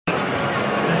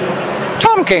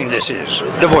Tom Kane this is,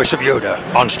 the voice of Yoda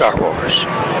on Star Wars.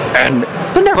 And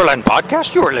the Neverland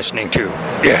podcast you're listening to.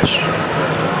 Yes.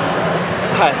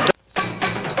 Hi.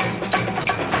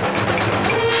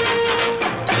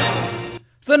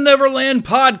 The Neverland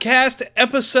Podcast,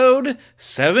 episode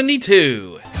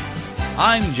 72.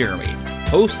 I'm Jeremy,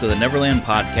 host of the Neverland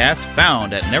Podcast,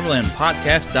 found at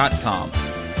neverlandpodcast.com.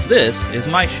 This is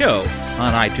my show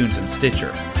on iTunes and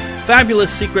Stitcher.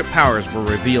 Fabulous secret powers were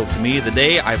revealed to me the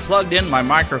day I plugged in my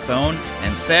microphone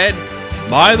and said,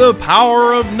 "By the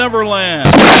power of Neverland,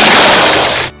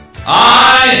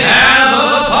 I have a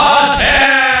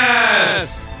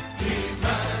podcast!"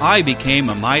 I became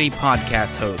a mighty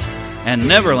podcast host, and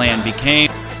Neverland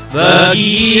became the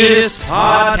geekiest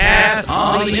podcast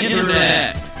on the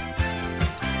internet.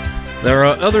 There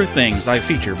are other things I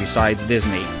feature besides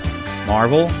Disney: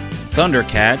 Marvel,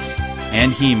 Thundercats,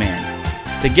 and He-Man.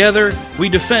 Together, we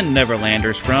defend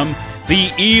Neverlanders from the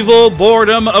evil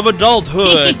boredom of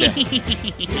adulthood.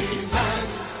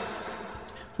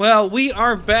 Well, we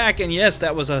are back, and yes,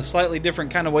 that was a slightly different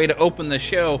kind of way to open the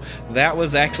show. That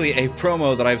was actually a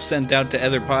promo that I've sent out to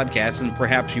other podcasts, and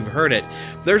perhaps you've heard it.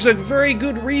 There's a very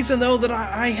good reason, though, that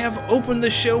I have opened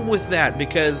the show with that,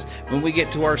 because when we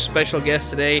get to our special guest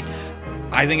today,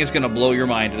 I think it's going to blow your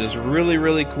mind. It is really,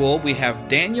 really cool. We have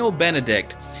Daniel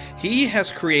Benedict. He has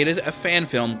created a fan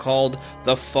film called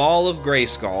The Fall of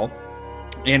Grayskull,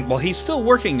 and, well, he's still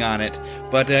working on it,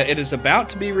 but it is about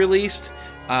to be released.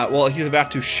 He's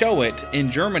about to show it in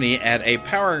Germany at a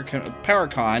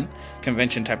PowerCon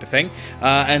convention type of thing,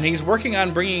 and he's working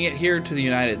on bringing it here to the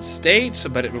United States,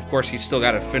 but of course he's still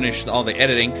got to finish all the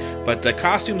editing. But the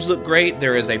costumes look great.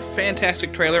 There is a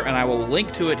fantastic trailer, and I will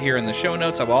link to it here in the show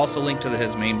notes. I will also link to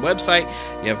his main website.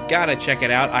 You've got to check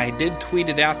it out. I did tweet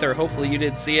it out there. Hopefully you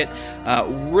did see it.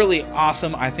 Really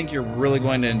awesome. I think you're really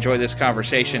going to enjoy this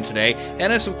conversation today,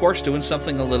 and it's of course doing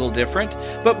something a little different.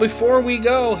 But before we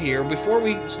go here, before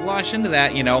we launch into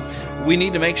that, we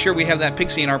need to make sure we have that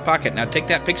pixie in our pocket. Now take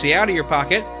that pixie out of your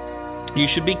pocket. You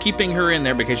should be keeping her in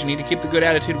there because you need to keep the good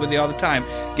attitude with you all the time.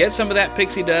 Get some of that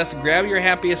pixie dust, grab your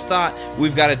happiest thought.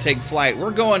 We've got to take flight.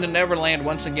 We're going to Neverland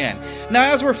once again.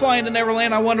 Now, as we're flying to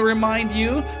Neverland, I want to remind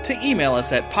you to email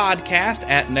us at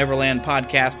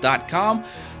podcast@neverlandpodcast.com.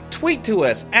 Tweet to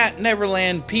us at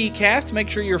NeverlandPcast. Make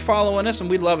sure you're following us, and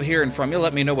we'd love hearing from you.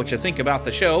 Let me know what you think about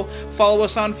the show. Follow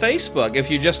us on Facebook.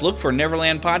 If you just look for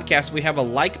Neverland Podcast, we have a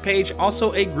like page,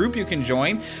 also a group you can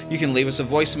join. You can leave us a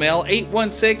voicemail,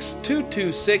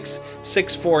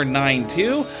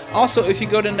 816-226-6492. Also, if you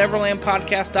go to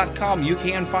NeverlandPodcast.com, you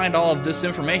can find all of this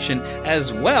information,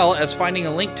 as well as finding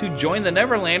a link to join the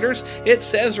Neverlanders. It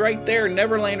says right there,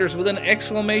 Neverlanders with an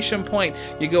exclamation point.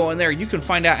 You go in there, you can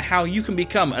find out how you can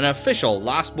become an official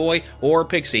Lost Boy or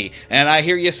Pixie. And I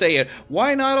hear you say it,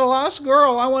 why not a Lost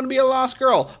Girl? I want to be a Lost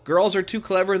Girl. Girls are too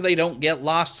clever, they don't get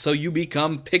lost, so you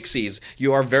become Pixies.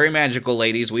 You are very magical,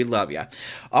 ladies. We love you.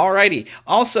 Alrighty.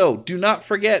 Also, do not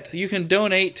forget, you can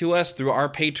donate to us through our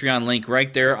Patreon link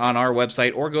right there on our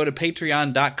website, or go to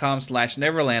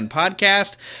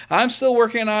patreon.com/NeverlandPodcast. I'm still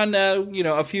working on,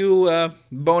 a few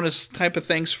bonus type of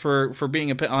things for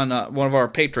being on one of our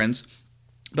patrons.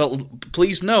 But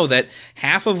please know that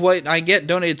half of what I get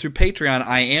donated through Patreon,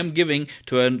 I am giving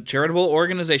to a charitable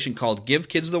organization called Give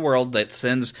Kids the World that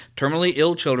sends terminally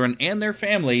ill children and their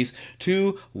families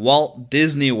to Walt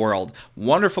Disney World.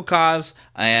 Wonderful cause,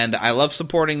 and I love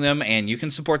supporting them, and you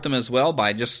can support them as well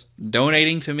by just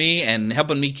donating to me and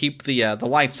helping me keep the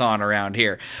lights on around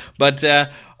here. But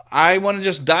I want to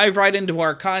just dive right into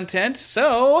our content,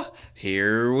 so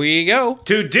here we go.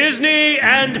 To Disney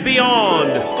and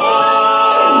beyond!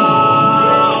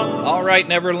 All right,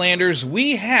 Neverlanders,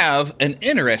 we have an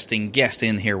interesting guest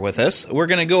in here with us. We're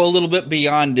going to go a little bit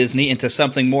beyond Disney into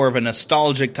something more of a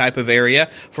nostalgic type of area.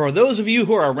 For those of you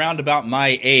who are around about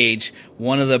my age,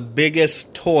 one of the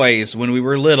biggest toys when we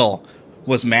were little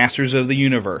was Masters of the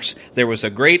Universe. There was a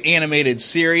great animated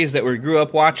series that we grew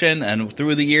up watching, and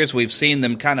through the years we've seen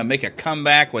them kind of make a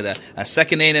comeback with a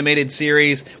second animated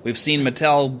series. We've seen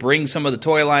Mattel bring some of the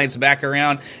toy lines back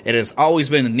around. It has always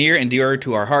been near and dear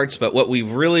to our hearts, but what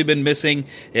we've really been missing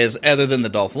is, other than the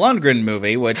Dolph Lundgren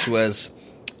movie, which was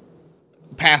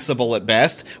passable at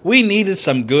best, we needed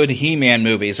some good He-Man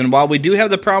movies. And while we do have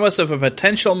the promise of a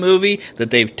potential movie that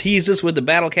they've teased us with the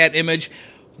Battle Cat image,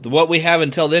 what we have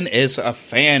until then is a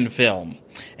fan film.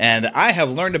 And I have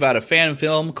learned about a fan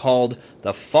film called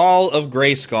The Fall of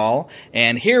Grayskull.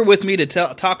 And here with me to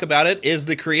talk about it is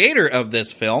the creator of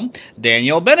this film,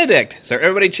 Daniel Benedict. So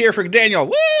everybody cheer for Daniel.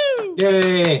 Woo!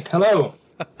 Yay! Hello.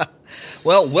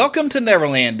 Well, welcome to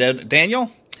Neverland,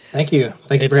 Daniel. Thank you.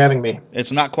 Thank you for having me.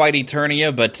 It's not quite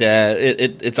Eternia, but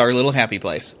it's our little happy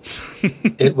place.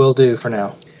 It will do for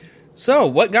now. So,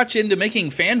 what got you into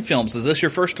making fan films? Is this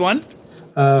your first one?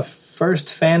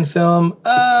 First fan film?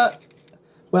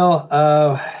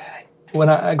 When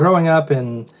growing up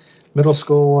in middle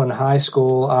school and high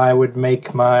school, I would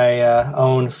make my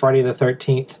own Friday the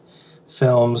 13th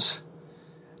films.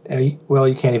 Well,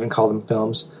 you can't even call them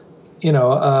films.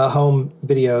 Home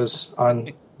videos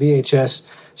on VHS.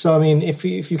 So, I mean, if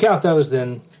you count those,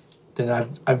 then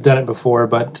I've done it before.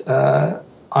 But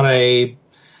on a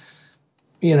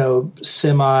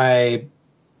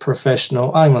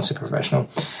semi-professional, I don't want to say professional,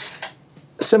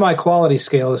 semi-quality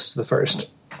scale, this is the first.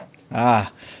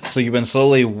 So you've been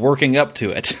slowly working up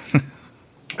to it.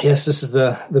 Yes, this is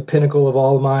the pinnacle of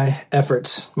all my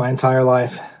efforts, my entire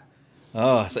life.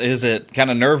 Oh, so is it kind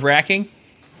of nerve-wracking?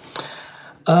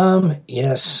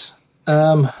 Yes.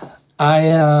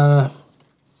 I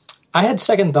had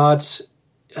second thoughts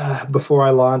before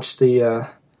I launched the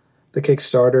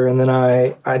Kickstarter, and then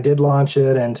I did launch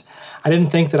it, and I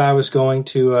didn't think that I was going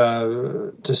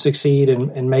to succeed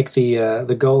and make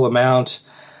the goal amount,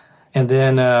 and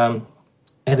then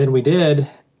we did,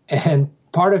 and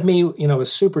part of me,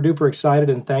 was super duper excited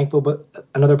and thankful, but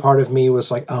another part of me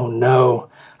was like, oh no,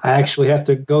 I actually have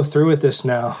to go through with this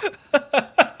now.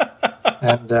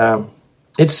 And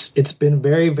it's been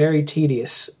very, very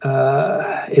tedious.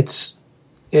 It's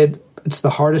the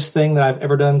hardest thing that I've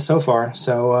ever done so far.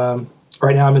 So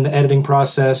right now I'm in the editing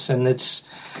process, and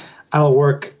I'll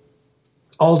work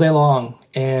all day long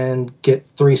and get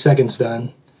 3 seconds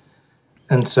done.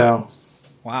 And so,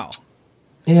 wow,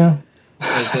 yeah.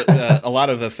 Is it a lot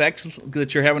of effects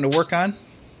that you're having to work on?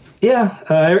 Yeah,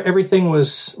 everything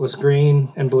was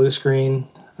green and blue screen,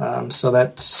 so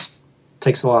that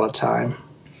takes a lot of time.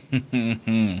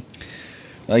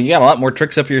 Well, you got a lot more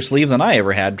tricks up your sleeve than I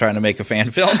ever had trying to make a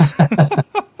fan film.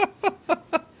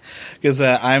 Because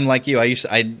I'm like you.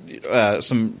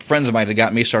 Some friends of mine had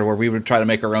got me started where we would try to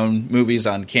make our own movies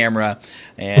on camera,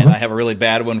 and I have a really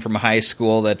bad one from high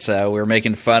school that we were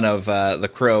making fun of The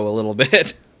Crow a little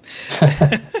bit.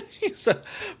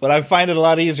 But I find it a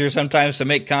lot easier sometimes to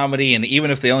make comedy, and even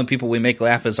if the only people we make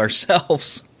laugh is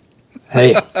ourselves.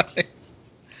 Hey.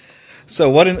 So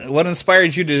what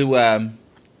inspired you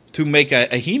to make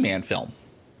a He-Man film?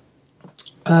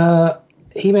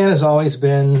 He-Man has always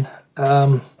been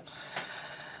an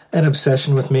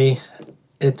obsession with me.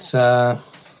 It's I've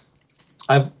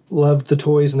loved the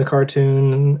toys and the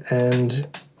cartoon and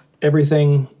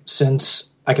everything since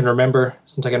I can remember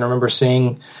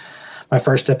seeing my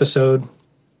first episode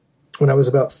when I was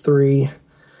about 3.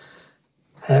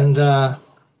 And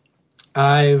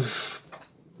I've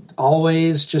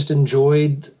always just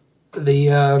enjoyed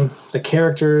the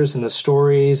characters and the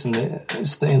stories and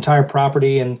the entire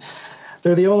property. And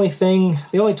they're the only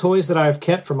toys that I've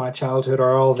kept from my childhood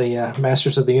are all the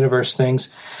Masters of the Universe things.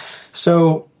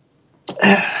 So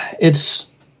it's,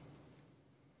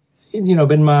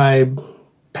 been my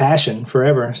passion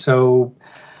forever. So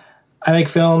I make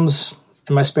films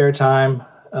in my spare time,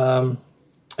 and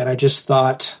I just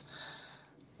thought,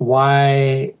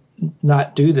 why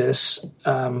not do this?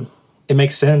 It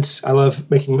makes sense. I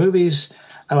love making movies.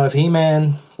 I love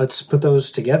He-Man. Let's put those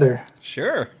together.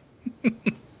 Sure.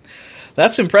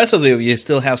 That's impressive that you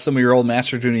still have some of your old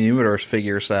Masters of the Universe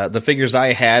figures. The figures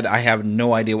I had, I have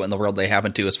no idea what in the world they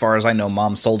happened to. As far as I know,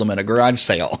 Mom sold them in a garage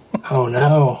sale. Oh,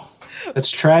 no.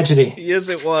 That's tragedy. Yes,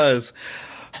 it was.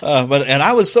 And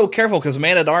I was so careful because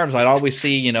Man-at-Arms, I'd always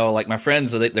see, like my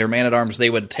friends, their Man-at-Arms, they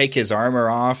would take his armor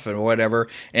off and whatever,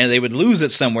 and they would lose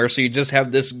it somewhere, so you just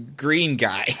have this green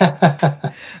guy.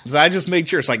 So I just made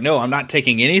sure. It's like, no, I'm not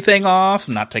taking anything off.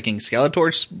 I'm not taking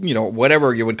Skeletor's,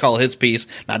 whatever you would call his piece,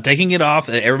 not taking it off.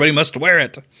 Everybody must wear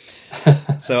it.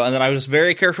 So, and then I was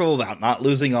very careful about not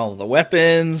losing all of the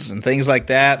weapons and things like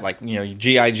that. Like,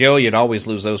 G.I. Joe, you'd always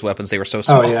lose those weapons. They were so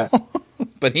small. Oh, yeah.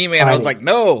 But He-Man, I was like,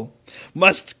 no,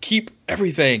 must keep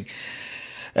everything.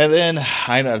 And then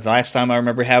the last time I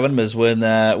remember having them is when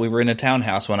we were in a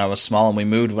townhouse when I was small, and we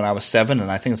moved when I was 7,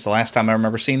 and I think it's the last time I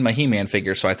remember seeing my He-Man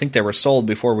figures. So I think they were sold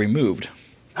before we moved.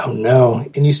 Oh no!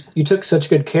 And you took such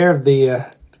good care of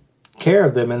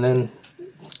them, and then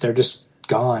they're just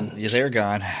gone. Yeah, they're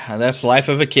gone. That's the life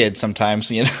of a kid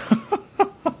sometimes, You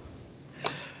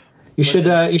should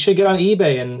get on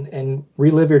eBay and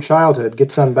relive your childhood.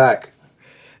 Get some back.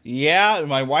 Yeah,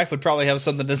 my wife would probably have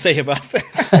something to say about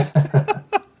that.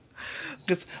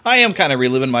 Because I am kind of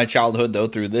reliving my childhood, though,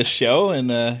 through this show.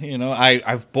 And,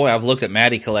 I've looked at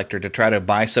Matty Collector to try to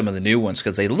buy some of the new ones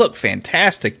because they look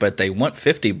fantastic, but they want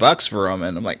 $50 for them.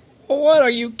 And I'm like, what? Are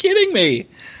you kidding me?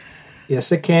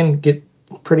 Yes, it can get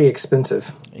pretty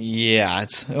expensive. Yeah,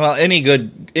 it's any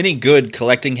good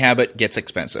collecting habit gets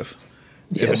expensive.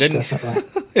 Yes,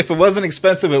 definitely. If it wasn't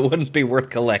expensive, it wouldn't be worth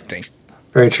collecting.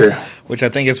 Very true. Which I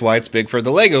think is why it's big for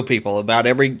the Lego people. About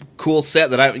every cool set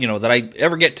that I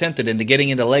ever get tempted into getting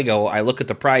into Lego, I look at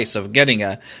the price of getting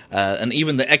and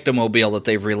even the Ectomobile that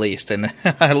they've released, and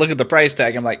I look at the price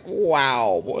tag. I'm like,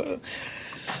 wow.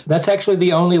 That's actually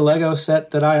the only Lego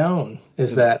set that I own.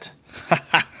 Is that?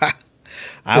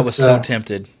 I was so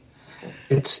tempted.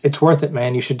 It's worth it,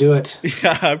 man. You should do it.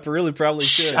 Yeah, I really probably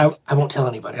should. I won't tell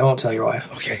anybody. I won't tell your wife.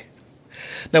 Okay.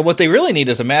 Now, what they really need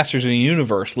is a Masters of the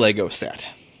Universe Lego set.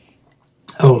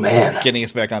 Oh, man. Getting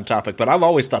us back on topic, but I've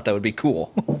always thought that would be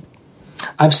cool.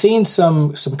 I've seen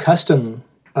some custom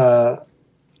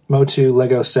Motu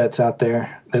Lego sets out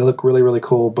there. They look really, really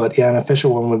cool, but yeah, an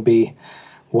official one would be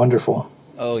wonderful.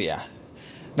 Oh, yeah.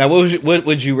 Now, what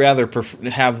would you rather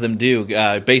have them do?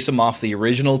 Base them off the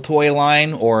original toy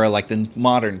line or like the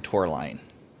modern toy line?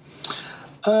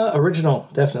 Original,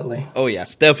 definitely. Oh,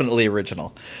 yes, definitely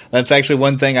original. That's actually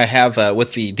one thing I have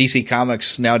with the DC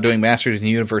Comics now doing Masters of the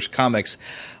Universe comics.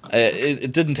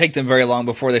 It didn't take them very long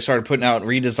before they started putting out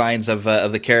redesigns of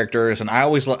the characters, and I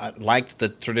always liked the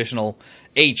traditional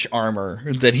H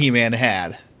armor that He-Man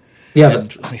had. Yeah,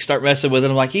 and they start messing with it.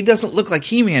 I'm like, he doesn't look like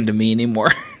He-Man to me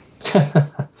anymore.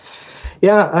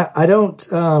 Yeah, I don't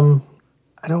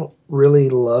really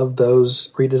love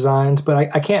those redesigns, but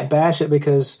I can't bash it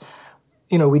because,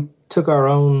 we took our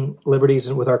own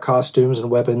liberties with our costumes and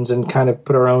weapons and kind of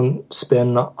put our own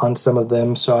spin on some of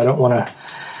them. So I don't want to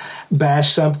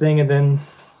bash something and then,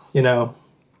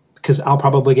 because I'll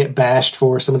probably get bashed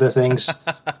for some of the things,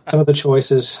 some of the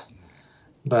choices.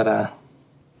 But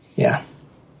yeah.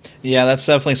 Yeah, that's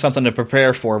definitely something to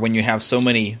prepare for when you have so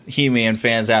many He-Man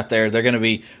fans out there. They're going to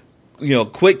be,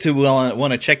 quick to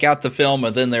want to check out the film,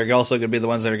 but then they're also going to be the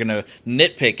ones that are going to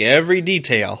nitpick every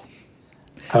detail.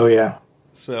 Oh yeah.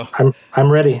 So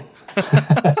I'm ready.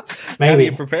 Maybe. How do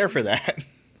you prepare for that?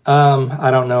 I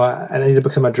don't know. I need to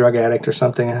become a drug addict or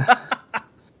something.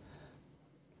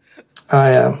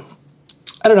 I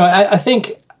don't know. I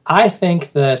think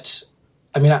that.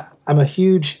 I'm a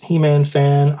huge He-Man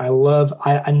fan. I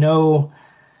know,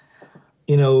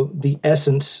 the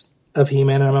essence of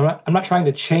He-Man. And I'm not trying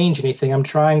to change anything. I'm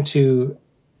trying to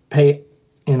pay,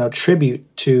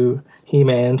 tribute to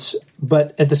He-Man's,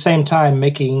 but at the same time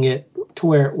making it to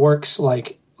where it works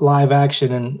like live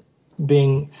action and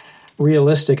being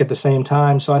realistic at the same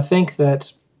time. So I think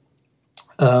that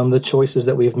the choices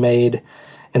that we've made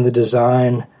in the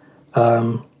design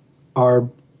are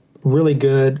really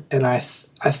good, and I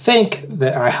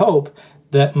hope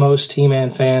that most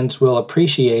He-Man fans will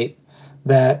appreciate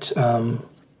that.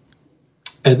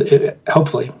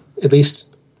 Hopefully, at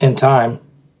least in time.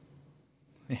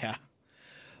 Yeah.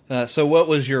 So what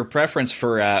was your preference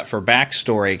for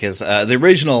backstory? Because the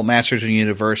original Masters of the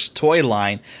Universe toy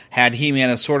line had He-Man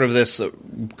as sort of this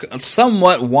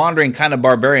somewhat wandering kind of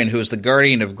barbarian who was the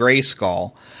guardian of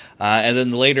Grayskull. And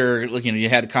then later, you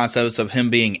had concepts of him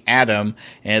being Adam.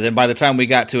 And then by the time we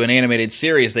got to an animated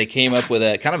series, they came up with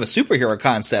a kind of a superhero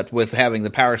concept with having the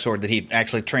power sword that he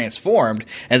actually transformed.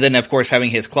 And then, of course, having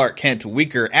his Clark Kent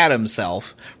weaker Adam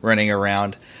self running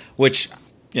around, which,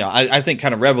 I think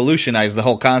kind of revolutionized the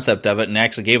whole concept of it and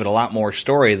actually gave it a lot more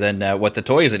story than what the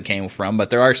toys had came from. But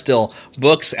there are still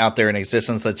books out there in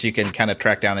existence that you can kind of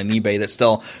track down on eBay that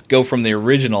still go from the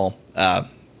original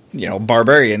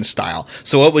barbarian style.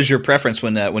 So what was your preference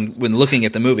when looking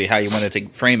at the movie, how you wanted to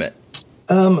frame it?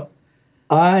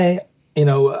 I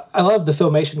love the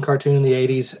Filmation cartoon in the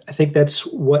 80s. I think that's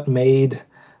what made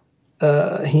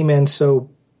He-Man so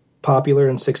popular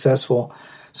and successful.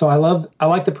 So I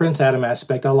like the Prince Adam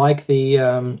aspect. I like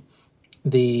the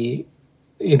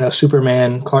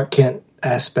Superman Clark Kent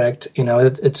aspect.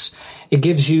 It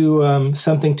gives you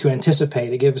something to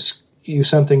anticipate. It gives you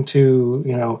something to,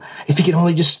 if you can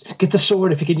only just get the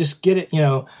sword, if you could just get it,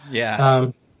 Yeah.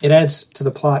 It adds to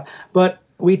the plot. But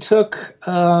we took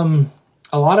a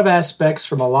lot of aspects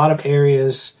from a lot of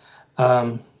areas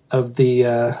of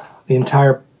the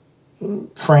entire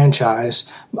franchise.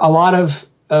 A lot of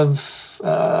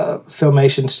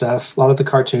Filmation stuff, a lot of the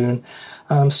cartoon,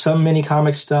 some mini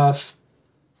comic stuff,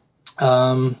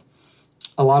 a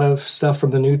lot of stuff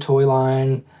from the new toy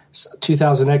line,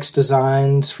 2000X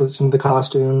designs for some of the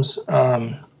costumes.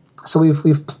 So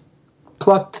we've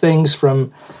plucked things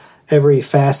from every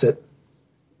facet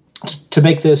to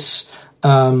make this,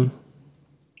 the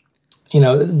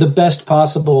best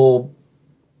possible,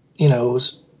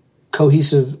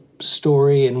 cohesive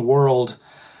story and world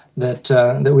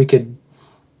that we could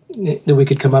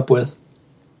come up with.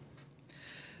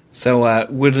 So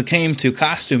when it came to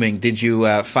costuming, did you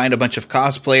find a bunch of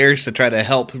cosplayers to try to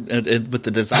help with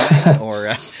the design?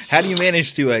 Or how do you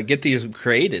manage to get these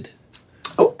created?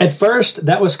 Oh, at first,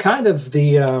 that was kind of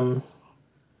the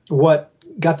what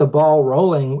got the ball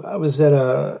rolling. I was at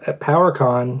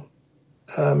PowerCon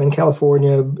in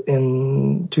California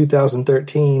in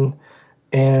 2013,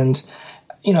 and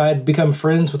I'd become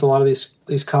friends with a lot of these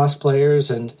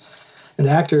cosplayers and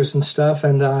actors and stuff,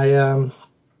 and I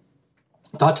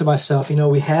thought to myself,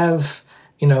 we have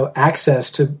access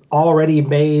to already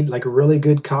made like really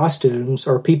good costumes,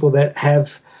 or people that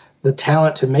have the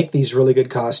talent to make these really good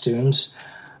costumes.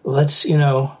 Let's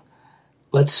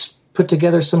put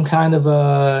together some kind of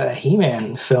a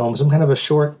He-Man film, some kind of a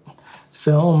short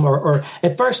film, or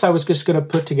at first I was just going to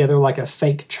put together like a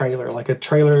fake trailer, like a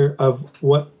trailer of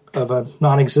a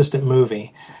non-existent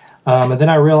movie, and then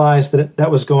I realized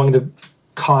that was going to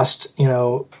cost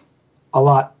a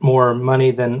lot more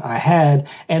money than I had,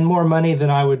 and more money than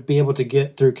I would be able to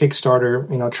get through Kickstarter,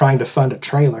 trying to fund a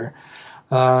trailer.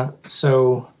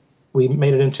 So we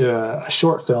made it into a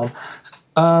short film.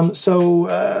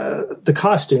 The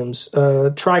costumes,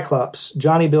 Triclops,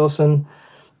 Johnny Bilson,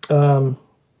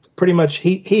 pretty much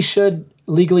he should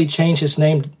legally change his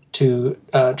name to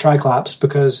Triclops,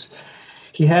 because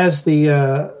he has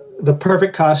the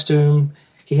perfect costume.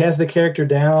 He has the character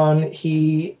down.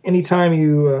 Anytime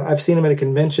I've seen him at a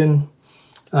convention,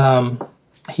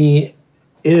 he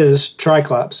is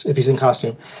Triclops if he's in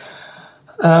costume.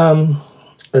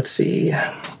 Let's see.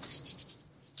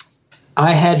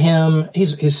 I had him.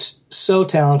 He's so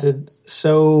talented,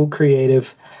 so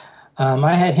creative.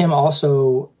 I had him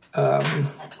also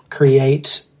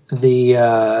create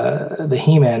the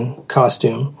He-Man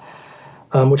costume,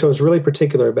 which I was really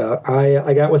particular about.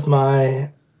 I got with my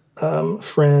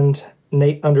friend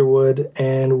Nate Underwood,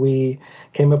 and we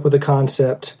came up with a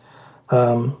concept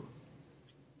that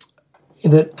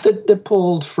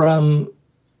pulled from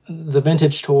the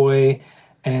vintage toy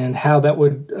and how that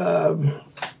would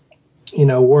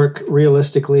work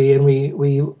realistically. And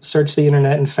we searched the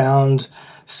internet and found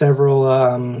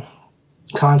several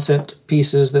concept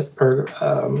pieces that are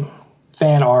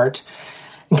fan art,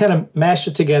 and kind of mashed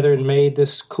it together and made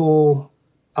this cool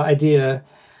idea.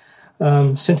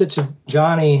 Sent it to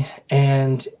Johnny,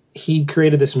 and he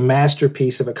created this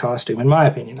masterpiece of a costume, in my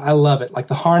opinion. I love it. Like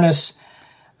the harness,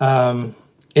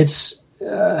 it's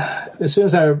as soon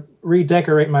as I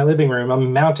redecorate my living room,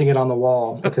 I'm mounting it on the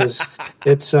wall, because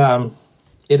it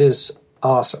is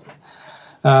awesome.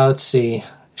 Let's see.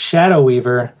 Shadow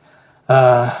Weaver.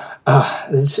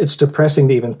 It's depressing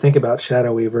to even think about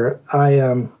Shadow Weaver.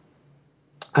 I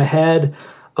had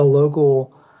a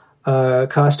local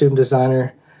costume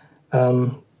designer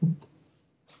that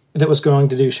was going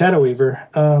to do Shadow Weaver,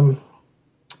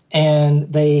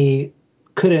 and they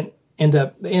ended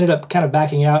up kind of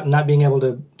backing out and not being able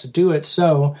to do it.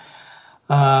 So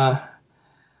my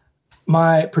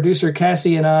producer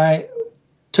Cassie and I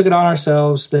took it on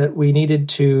ourselves that we needed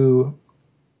to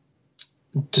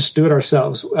just do it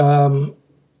ourselves.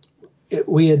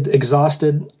 We had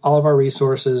exhausted all of our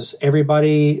resources.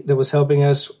 Everybody that was helping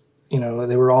us,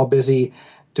 they were all busy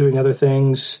doing other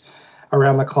things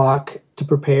around the clock to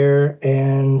prepare,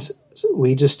 and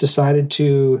we just decided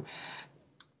to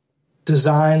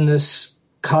design this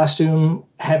costume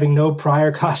having no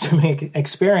prior costuming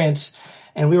experience.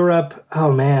 And we were up,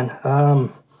 till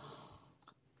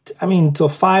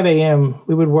 5 a.m.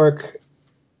 we would work.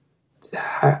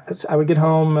 I would get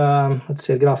home, I'd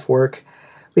get off work.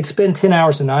 We'd spend 10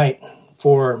 hours a night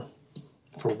for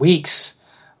weeks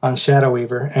on Shadow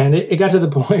Weaver, and it got to the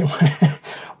point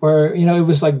where it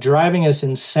was like driving us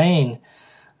insane.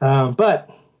 But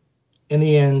in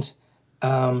the end,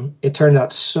 it turned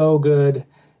out so good,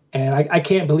 and I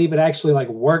can't believe it actually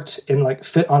worked and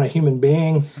fit on a human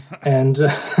being and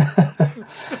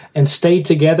and stayed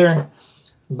together.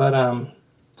 But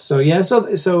so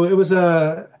it was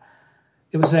a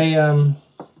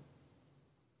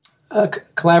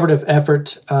collaborative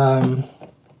effort.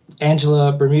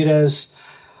 Angela Bermudez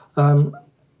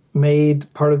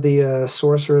made part of the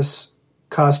sorceress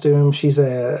costume. She's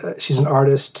an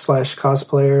artist /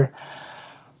 cosplayer,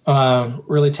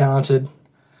 really talented.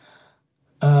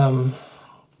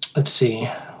 Let's see,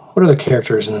 what other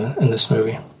characters in this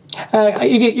movie?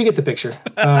 You get the picture.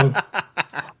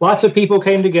 Lots of people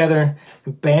came together,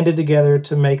 banded together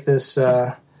to make this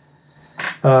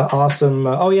awesome.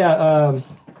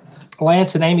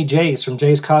 Lance and Amy Jays from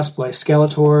Jays Cosplay,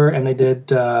 Skeletor, and they did.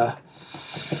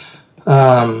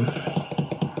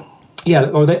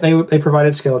 They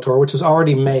provided Skeletor, which was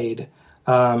already made,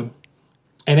 and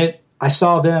I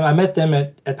saw them. I met them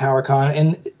at PowerCon,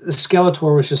 and the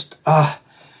Skeletor was just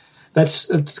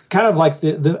it's kind of like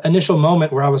the initial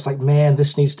moment where I was like, man,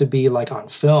 this needs to be like on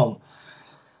film.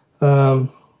 So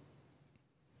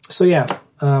yeah,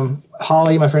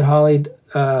 Holly, my friend Holly,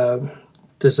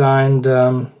 designed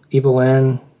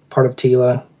Evil-Lyn, part of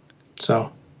Tila.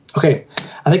 So, okay,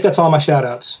 I think that's all my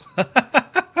shout-outs.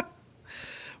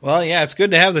 Well, yeah, it's good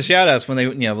to have the shout-outs when they,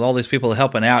 with all these people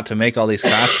helping out to make all these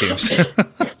costumes.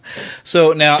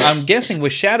 So now, I'm guessing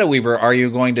with Shadow Weaver, are you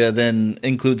going to then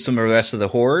include some of the rest of the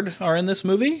Horde are in this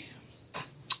movie?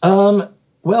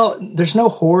 Well, there's no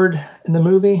Horde in the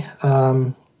movie.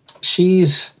 I've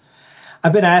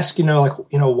been asked,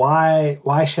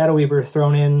 why Shadow Weaver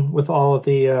thrown in with all of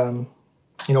the,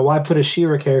 why put a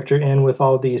She-Ra character in with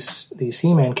all of these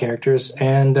He-Man characters?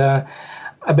 And I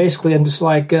basically am just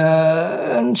like,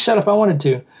 shut up, I wanted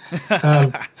to.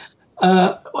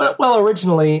 Well,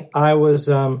 originally I was,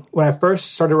 when I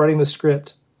first started writing the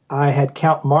script, I had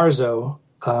Count Marzo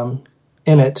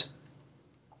in it,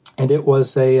 and it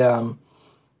was are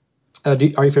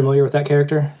you familiar with that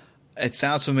character? It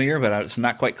sounds familiar, but it's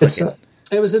not quite clicking.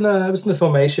 It was in the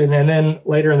Filmation, and then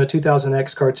later in the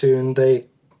 2000X cartoon, they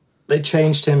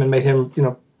changed him and made him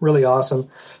really awesome.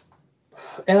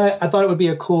 And I thought it would be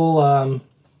a cool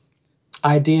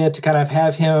idea to kind of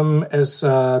have him as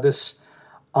this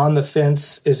on the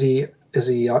fence. Is he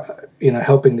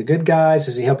helping the good guys?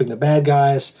 Is he helping the bad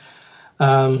guys?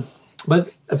 But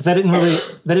that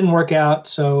didn't work out.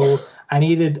 So I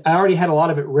already had a lot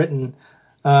of it written.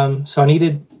 So I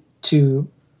needed to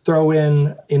throw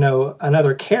in,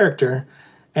 another character,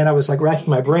 and I was like racking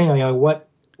my brain on, what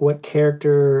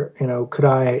character, could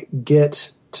I get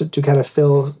to kind of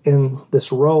fill in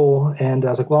this role? And I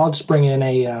was like, well, I'll just bring in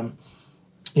a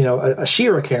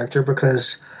She-Ra character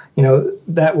because,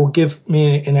 that will give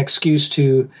me an excuse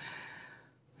to,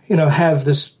 have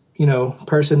this,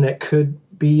 person that could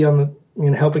be on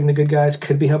the, helping the good guys,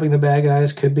 could be helping the bad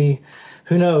guys, could be,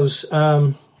 who knows?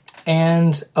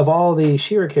 And of all the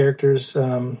She-Ra characters,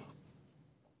 I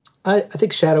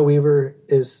think Shadow Weaver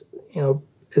is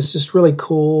just really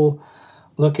cool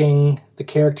looking. The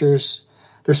characters,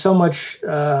 there's so much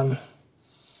that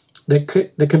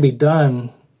can be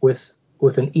done with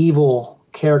an evil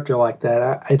character like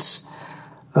that.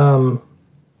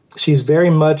 She's very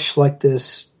much like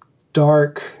this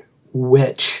dark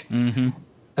witch in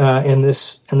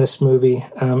this movie,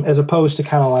 as opposed to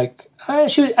kind of like I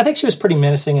think she was pretty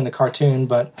menacing in the cartoon,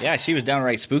 but yeah, she was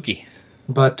downright spooky.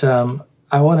 But I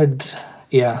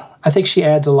think she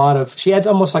adds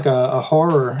almost like a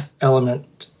horror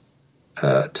element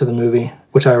to the movie,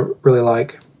 which I really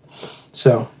like.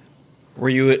 So, were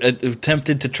you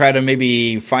tempted to try to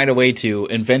maybe find a way to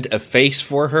invent a face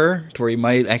for her, to where you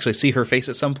might actually see her face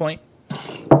at some point?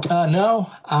 No,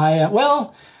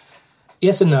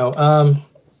 yes and no.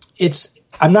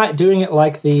 I'm not doing it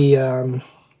like the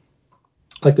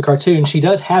cartoon. She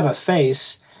does have a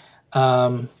face.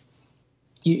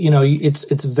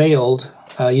 It's veiled.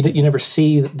 You never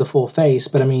see the full face,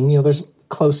 but I mean, there's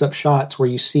close-up shots where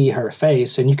you see her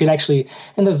face, and you could actually,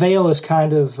 and the veil is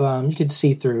kind of, you could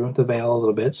see through the veil a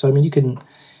little bit. So I mean, you can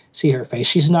see her face.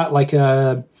 She's not like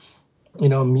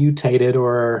mutated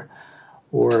or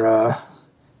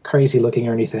crazy looking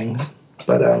or anything,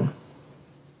 but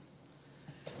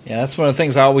yeah, that's one of the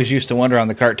things I always used to wonder on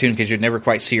the cartoon, because you'd never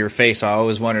quite see her face. I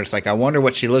always wondered, it's like, I wonder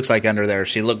what she looks like under there. Does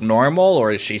she look normal,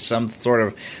 or is she some sort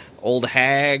of old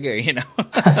hag? Or, you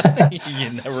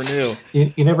never knew.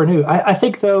 You never knew. I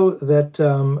think, though, that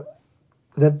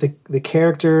the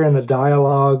character and the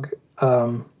dialogue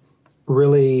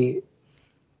really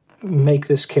make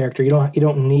this character. You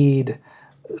don't need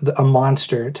a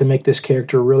monster to make this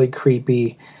character really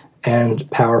creepy and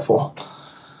powerful.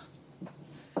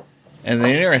 And the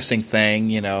interesting thing,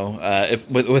 if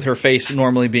with her face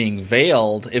normally being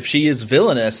veiled, if she is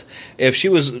villainous, if she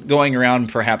was going around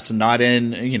perhaps not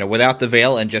in, without the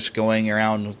veil and just going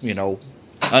around,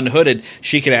 unhooded,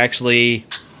 she could actually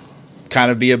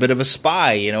kind of be a bit of a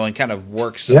spy, and kind of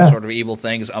work some sort of evil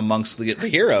things amongst the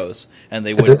heroes, and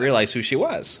they wouldn't realize who she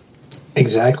was.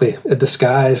 Exactly. A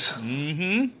disguise.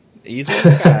 Mm-hmm. Easy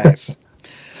disguise.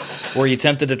 Were you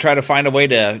tempted to try to find a way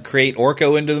to create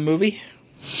Orko into the movie?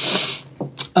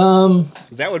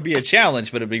 That would be a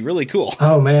challenge, but it'd be really cool.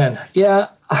 Oh man, yeah.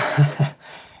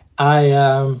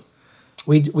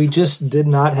 We just did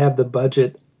not have the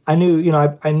budget. I knew,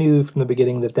 I knew from the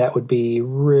beginning that would be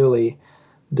really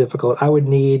difficult. I would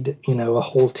need, a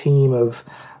whole team of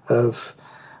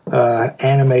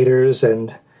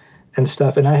animators and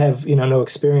stuff, and I have, no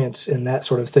experience in that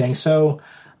sort of thing. So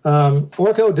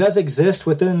Orko does exist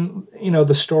within,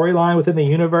 the storyline within the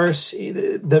universe.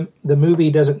 The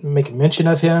movie doesn't make mention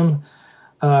of him.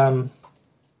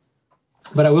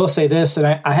 But I will say this, and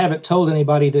I haven't told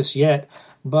anybody this yet,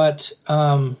 but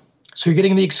so you're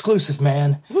getting the exclusive,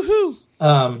 man.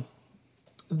 Woohoo!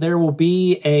 There will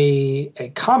be a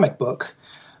comic book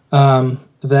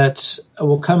that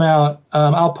will come out.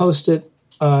 I'll post it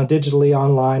digitally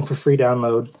online for free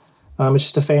download. It's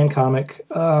just a fan comic.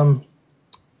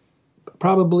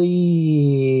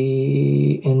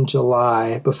 Probably in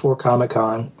July before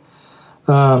Comic-Con.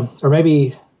 Or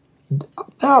maybe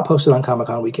I'll post it on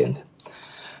Comic-Con weekend.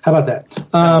 How about that?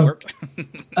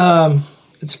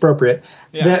 It's appropriate.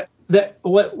 Yeah.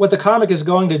 What the comic is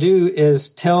going to do is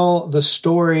tell the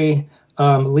story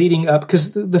leading up,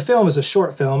 because the film is a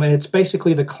short film, and it's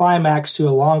basically the climax to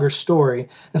a longer story.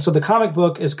 And so the comic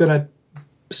book is going to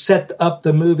set up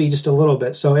the movie just a little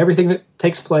bit. So everything that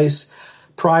takes place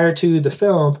prior to the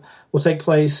film will take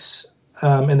place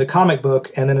in the comic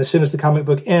book, and then as soon as the comic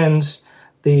book ends,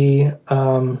 the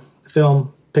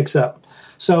film picks up.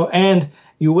 So, and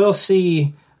you will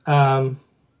see very,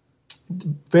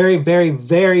 very,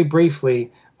 very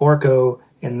briefly Orko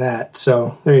in that.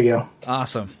 So there you go.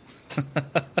 Awesome.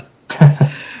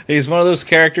 He's one of those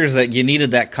characters that you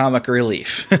needed that comic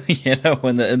relief.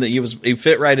 He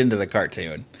fit right into the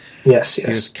cartoon. Yes. He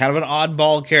was kind of an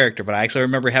oddball character, but I actually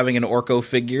remember having an Orko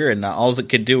figure, and all it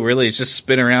could do really is just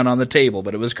spin around on the table,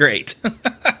 but it was great.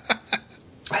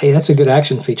 Hey, that's a good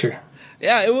action feature.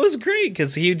 Yeah, it was great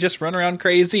because he'd just run around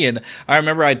crazy, and I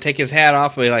remember I'd take his hat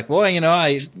off and be like, "Boy,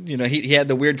 he had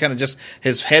the weird kind of just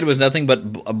his head was nothing but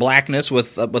a blackness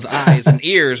with eyes and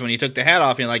ears when he took the hat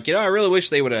off." And you're like, I really wish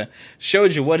they would have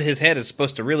showed you what his head is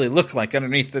supposed to really look like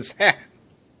underneath this hat.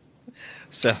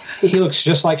 So he looks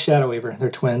just like Shadow Weaver.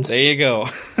 They're twins. There you go.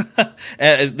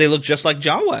 And they look just like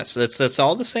John West. That's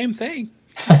all the same thing.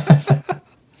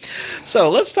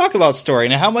 So let's talk about story.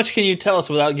 Now, how much can you tell us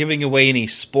without giving away any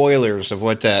spoilers of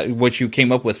what you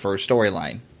came up with for a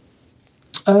storyline?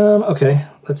 Okay,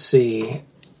 let's see.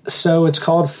 So it's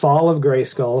called Fall of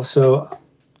Grayskull. So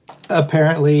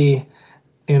apparently,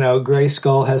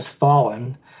 Grayskull has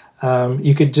fallen.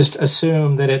 You could just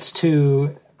assume that it's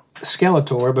to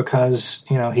Skeletor because,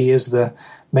 he is the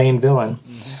main villain.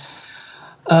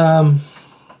 Mm-hmm.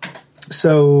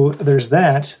 So there's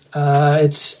that.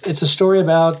 It's a story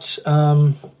about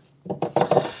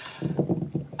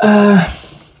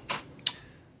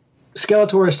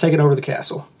Skeletor has taken over the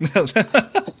castle,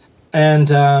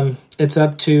 and it's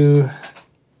up to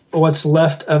what's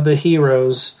left of the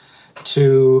heroes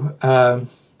to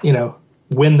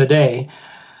win the day.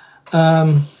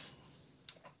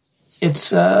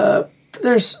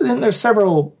 There's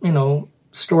several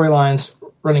storylines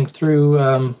running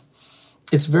through.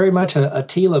 It's very much a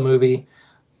Teela movie.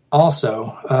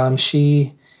 Also,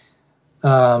 she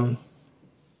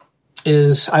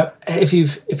is. If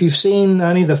you've seen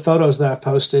any of the photos that I've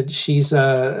posted, she's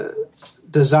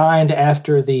designed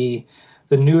after the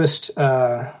newest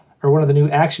or one of the new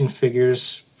action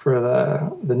figures for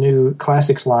the new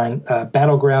classics line,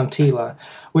 Battleground Teela,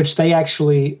 which they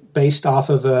actually based off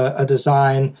of a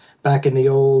design back in the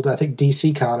old, I think,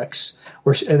 DC comics,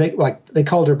 where they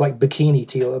called her like Bikini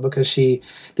Teela because she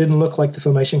didn't look like the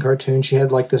Filmation cartoon. She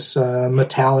had like this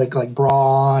metallic like bra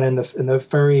on and the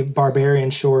furry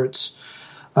barbarian shorts.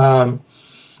 So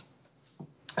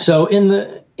in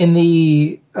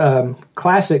the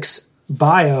classics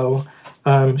bio,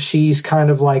 she's kind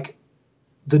of like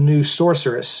the new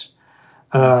sorceress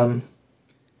of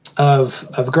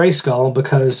Grayskull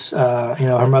because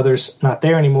her mother's not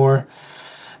there anymore.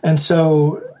 And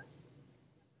so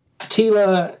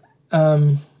Teela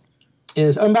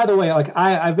is. Oh, and by the way, like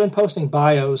I've been posting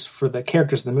bios for the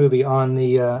characters in the movie on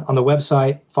the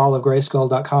website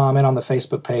fallofgrayskull.com and on the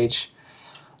Facebook page.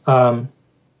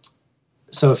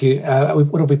 So if you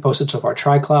what have we posted so far?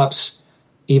 Triclops,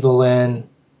 Evelyn,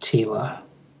 Teela,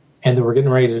 and then we're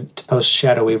getting ready to post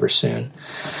Shadow Weaver soon.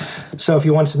 So if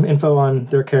you want some info on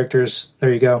their characters,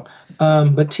 there you go.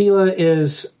 But Teela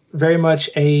is very much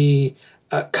a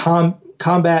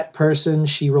combat person.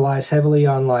 She relies heavily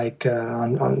on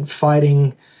on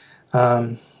fighting.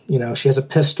 She has a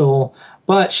pistol,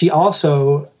 but she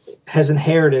also has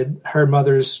inherited her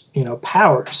mother's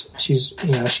powers. She's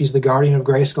the guardian of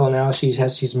Grayskull now.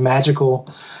 She's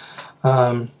magical,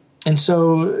 and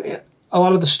so a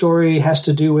lot of the story has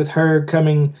to do with her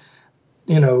coming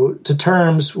to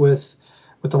terms with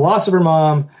the loss of her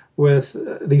mom, with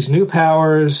these new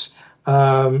powers,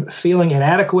 feeling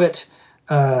inadequate.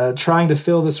 Trying to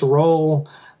fill this role,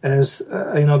 as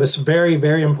this very,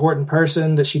 very important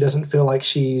person that she doesn't feel like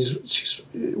she's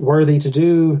worthy to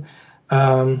do.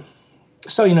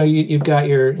 So you've got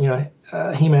your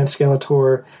He-Man,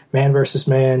 Skeletor, Man versus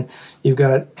Man. You've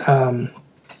got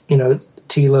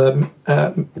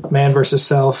Teela, Man versus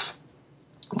Self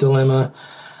dilemma,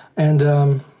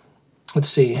 and let's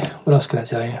see, what else can I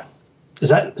tell you? Is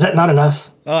that not enough?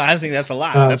 Oh, I think that's a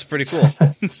lot. That's pretty cool.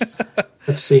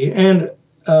 Let's see, and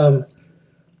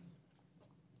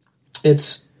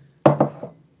it's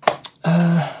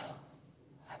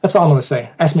that's all I'm going to say.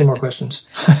 Ask me more questions.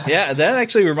 Yeah, that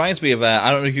actually reminds me of, I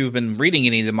don't know if you've been reading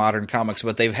any of the modern comics,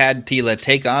 but they've had Teela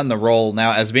take on the role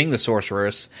now as being the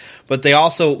sorceress, but they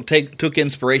also took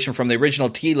inspiration from the original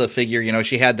Teela figure.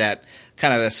 She had that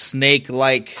kind of a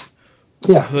snake-like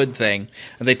hood thing,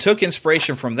 and they took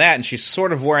inspiration from that, and she's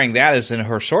sort of wearing that as in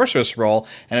her sorceress role,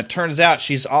 and it turns out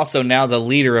she's also now the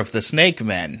leader of the Snake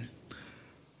Men.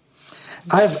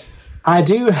 I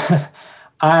do...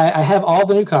 I have all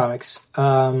the new comics.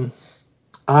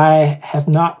 I have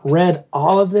not read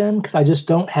all of them because I just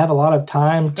don't have a lot of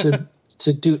time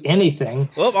to do anything.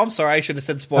 Well, I'm sorry. I should have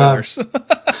said spoilers.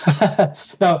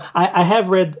 No, I have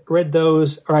read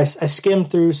those, or I skimmed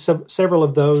through several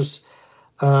of those,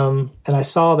 and I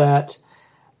saw that.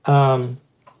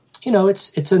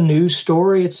 It's a new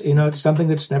story. It's something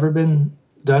that's never been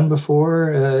done before.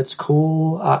 It's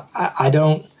cool. I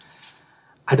don't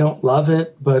love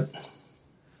it, but.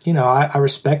 I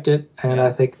respect it, and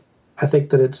I think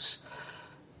that it's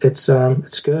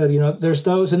good. There's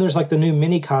those, and there's like the new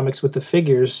mini comics with the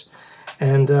figures,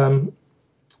 and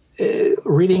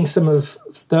reading some of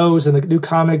those and the new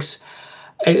comics,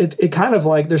 it kind of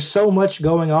like there's so much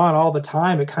going on all the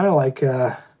time. It kind of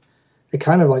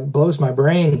like blows my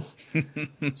brain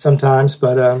sometimes,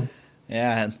 but.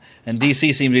 Yeah, and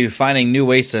DC seems to be finding new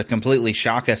ways to completely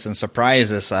shock us and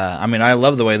surprise us. I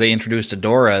love the way they introduced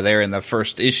Adora there in the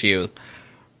first issue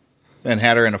and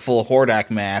had her in a full Hordak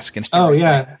mask. And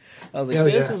yeah. I was like,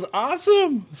 this is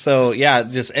awesome. So, yeah,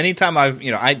 just anytime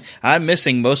I'm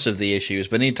missing most of the issues,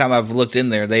 but anytime I've looked in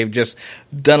there, they've just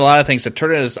done a lot of things to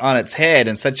turn it on its head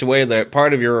in such a way that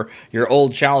part of your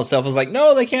old child self is like,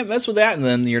 no, they can't mess with that. And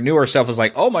then your newer self is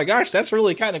like, oh my gosh, that's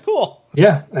really kind of cool.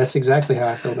 Yeah, that's exactly how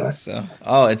I feel about it. So,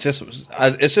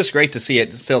 it's just great to see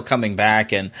it still coming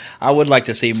back. And I would like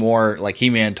to see more like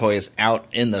He-Man toys out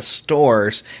in the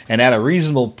stores and at a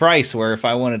reasonable price where if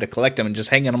I wanted to collect them and just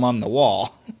hanging them on the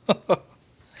wall.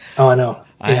 Oh, I know.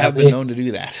 I have been known to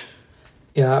do that.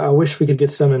 Yeah, I wish we could get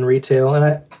some in retail,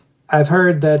 and I've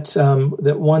heard that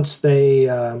that once they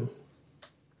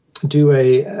do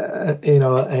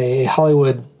a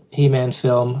Hollywood He-Man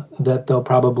film, that they'll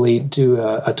probably do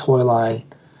a toy line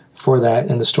for that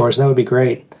in the stores. That would be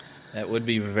great. That would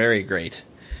be very great,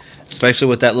 especially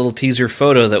with that little teaser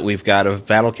photo that we've got of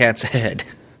Battle Cat's head.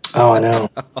 Oh, I know.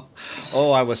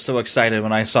 Oh, I was so excited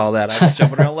when I saw that. I was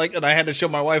jumping around and I had to show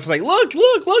my wife. I was like, look,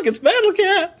 it's Battle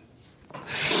Cat.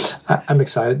 I'm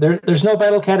excited. There's no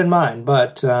Battle Cat in mine,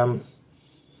 but...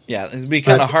 yeah, it'd be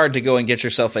kind of hard to go and get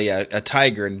yourself a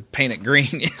tiger and paint it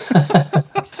green.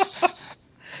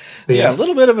 Yeah, a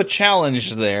little bit of a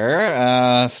challenge there.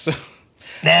 Nah,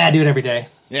 I do it every day.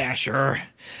 Yeah, sure.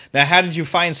 Now, how did you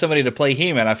find somebody to play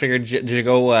He-Man? I figured, did you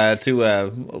go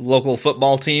to local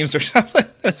football teams or something?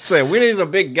 Say, we need a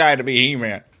big guy to be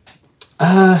He-Man.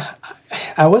 I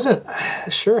wasn't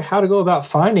sure how to go about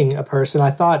finding a person.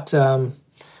 I thought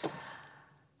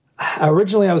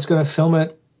originally I was going to film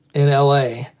it in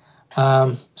L.A.,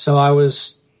 so I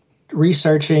was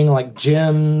researching like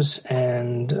gyms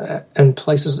and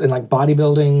places and like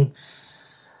bodybuilding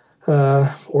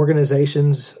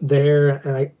organizations there,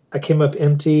 and I came up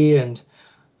empty, and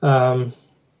I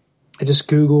just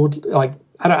Googled, like,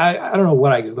 I don't know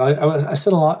what I Googled. I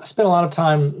spent a lot of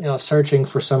time, searching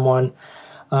for someone.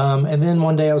 And then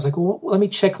one day I was like, well, let me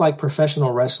check like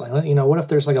professional wrestling. What if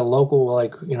there's like a local,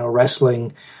 like,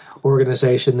 wrestling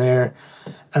organization there?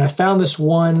 And I found this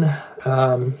one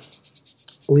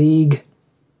league,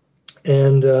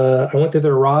 and I went through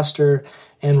their roster,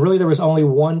 and really there was only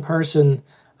one person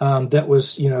that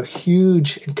was,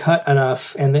 huge and cut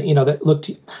enough, and that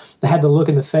had the look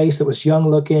in the face that was young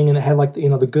looking, and it had like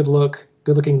the good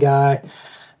looking guy,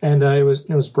 and it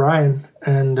was Brian,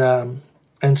 and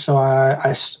so I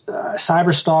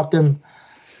cyber stalked him,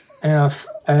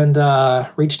 and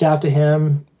reached out to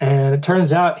him, and it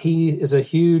turns out he is a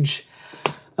huge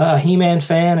He-Man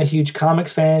fan, a huge comic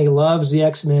fan. He loves the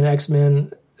X-Men.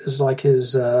 X-Men is like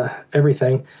his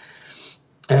everything,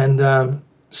 and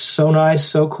so nice,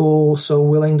 so cool, so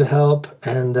willing to help,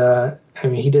 and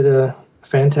he did a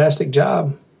fantastic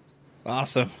job.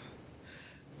 Awesome.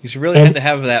 He's really had to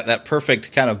have that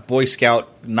perfect kind of Boy Scout,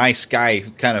 nice guy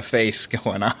kind of face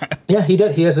going on. Yeah, he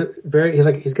does. He has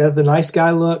he's got the nice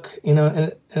guy look,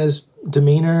 in his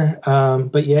demeanor,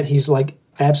 but yet he's like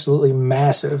absolutely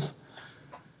massive.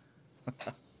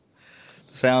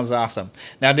 Sounds awesome.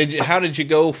 Now, how did you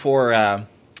go for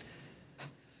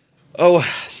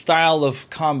style of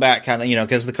combat kind of,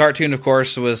 because the cartoon, of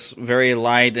course, was very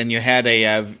light, and you had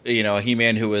a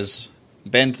He-Man who was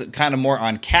bent kind of more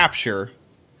on capture.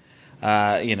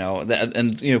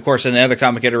 Of course, in the other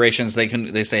comic iterations, they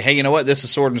say, hey, you know what? This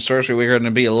is Sword and Sorcery. We're going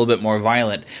to be a little bit more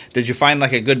violent. Did you find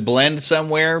like a good blend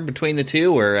somewhere between the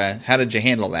two, or how did you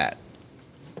handle that?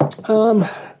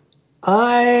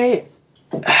 I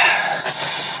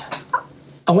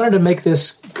wanted to make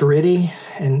this gritty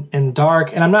and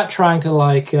dark, and I'm not trying to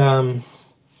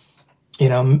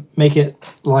make it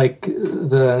like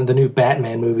the new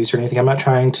Batman movies or anything. I'm not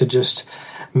trying to just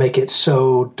make it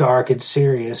so dark and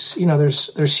serious.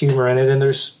 There's humor in it, and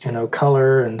there's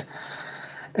color and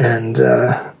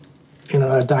a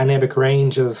dynamic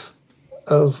range of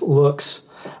looks.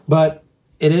 But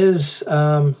it is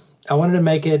I wanted to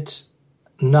make it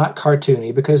not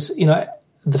cartoony, because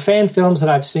the fan films that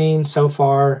I've seen so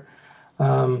far,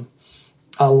 a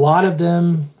lot of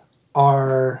them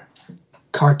are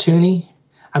cartoony.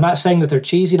 I'm not saying that they're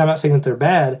cheesy, and I'm not saying that they're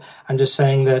bad. I'm just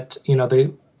saying that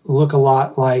they look a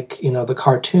lot like the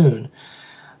cartoon,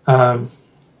 and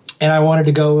I wanted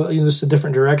to go just a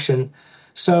different direction.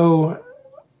 So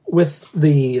with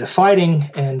the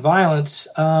fighting and violence,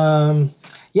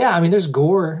 there's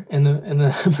gore in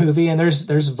the movie, and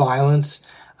there's violence.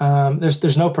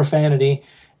 There's no profanity,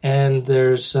 and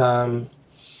there's and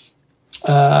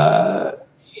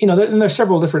there's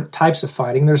several different types of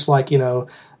fighting. There's like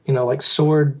like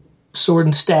sword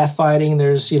and staff fighting.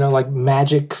 There's like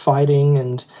magic fighting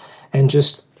and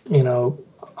just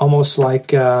almost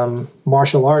like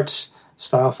martial arts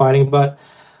style fighting. But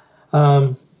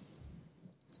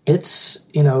it's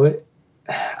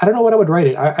I don't know what I would rate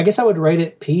it. I guess I would rate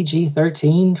it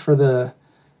PG-13 for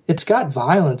it's got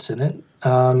violence in it,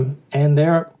 and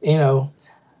there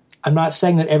I'm not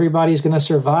saying that everybody's going to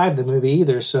survive the movie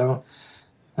either. So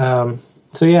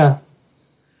yeah.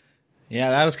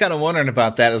 Yeah, I was kind of wondering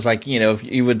about that. It's like, if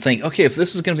you would think, okay, if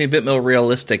this is going to be a bit more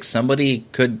realistic, somebody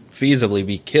could feasibly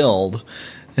be killed.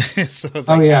 So it's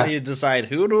like, how do you decide,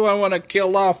 who do I want to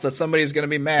kill off that somebody's going to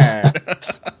be mad?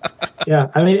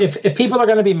 Yeah, I mean, if people are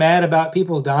going to be mad about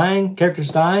characters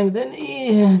dying,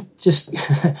 then just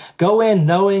go in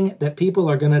knowing that people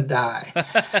are going to die.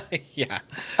 Yeah.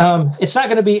 It's not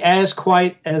going to be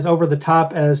quite as over the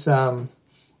top as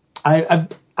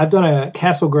I've done a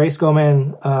Castle Grayskull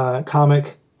Man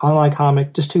online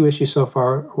comic, just 2 issues so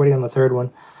far, waiting on the 3rd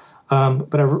one.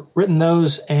 But I've written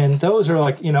those, and those are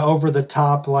like, over the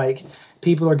top, like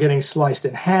people are getting sliced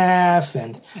in half,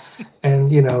 and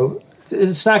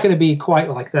it's not going to be quite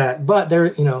like that. But there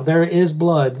is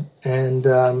blood,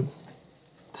 and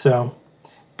so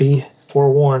be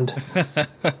forewarned.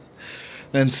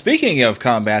 And speaking of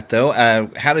combat, though,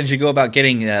 how did you go about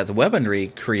getting the weaponry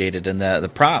created and the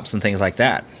props and things like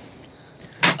that?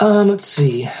 Let's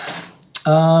see.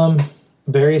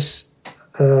 Various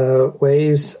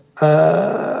ways.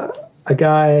 A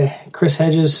guy, Chris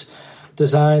Hedges,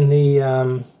 designed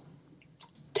the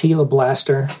Tila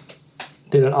blaster.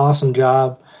 Did an awesome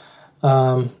job.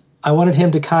 I wanted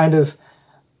him to kind of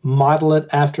model it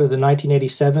after the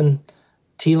 1987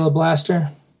 Tila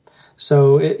blaster.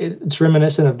 So it's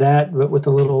reminiscent of that, but with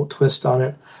a little twist on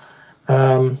it.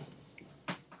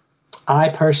 I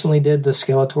personally did the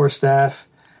Skeletor staff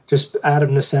just out of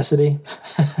necessity,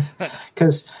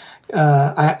 because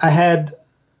I had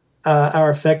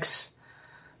our effects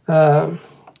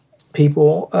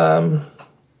people,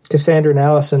 Cassandra and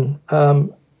Allison.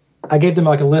 I gave them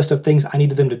like a list of things I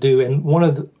needed them to do, and one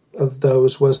of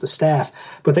those was the staff.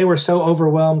 But they were so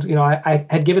overwhelmed. I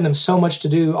had given them so much to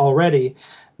do already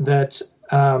that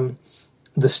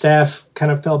the staff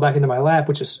kind of fell back into my lap,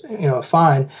 which is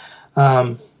fine.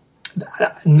 None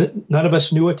of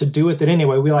us knew what to do with it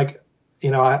anyway.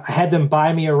 I had them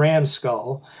buy me a ram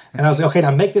skull, and I was like, okay,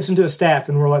 now make this into a staff.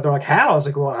 And they're like, how? I was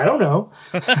like, well, I don't know.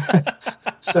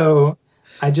 So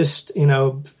I just,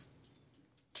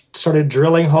 started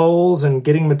drilling holes and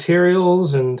getting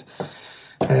materials, and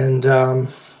so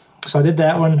I did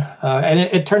that one, and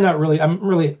it turned out I'm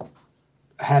really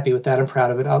happy with that. I'm proud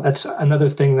of it. That's another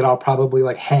thing that I'll probably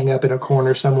like hang up in a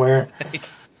corner somewhere.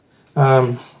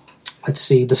 Let's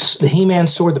see, the He-Man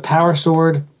sword, the Power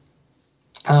Sword.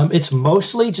 It's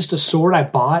mostly just a sword I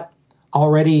bought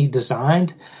already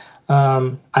designed.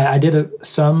 I did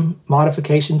some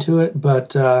modification to it,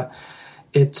 but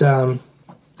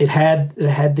It had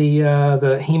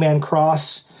the He-Man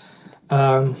cross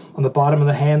on the bottom of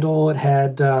the handle. It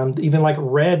had even like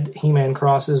red He-Man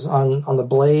crosses on the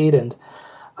blade, and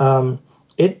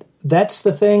that's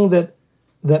the thing that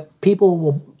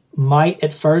people might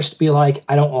at first be like,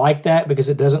 I don't like that because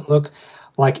it doesn't look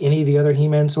like any of the other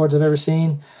He-Man swords I've ever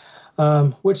seen.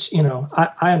 Which,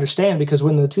 I understand, because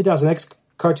when the 2000X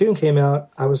cartoon came out,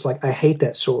 I was like, I hate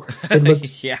that sword. It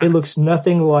looks Yeah. It looks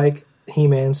nothing like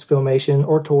He-Man's Filmation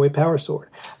or toy Power Sword.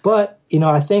 But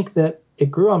I think that it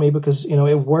grew on me because it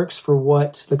works for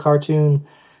what the cartoon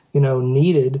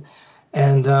needed,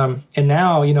 and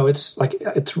now it's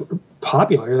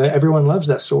popular. Everyone loves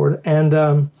that sword, and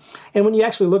when you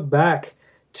actually look back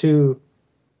to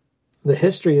the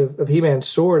history of He-Man's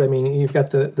sword, I mean, you've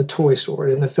got the toy sword,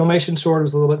 and the Filmation sword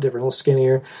was a little bit different, a little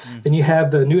skinnier. Then you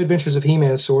have the New Adventures of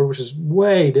He-Man's sword, which is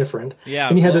way different. Yeah,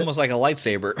 and you had almost like a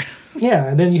lightsaber. Yeah,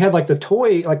 and then you had like the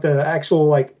toy, like the actual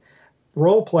like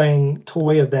role-playing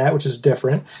toy of that, which is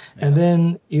different. Yeah. And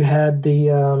then you had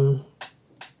the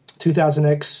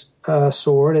 2000X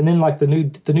sword, and then like the new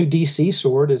DC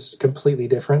sword is completely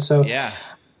different. So yeah,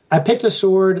 I picked a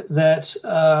sword that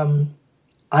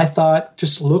I thought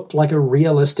just looked like a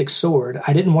realistic sword.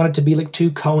 I didn't want it to be like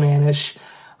too Conan-ish.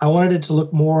 I wanted it to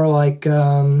look more like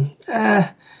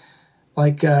a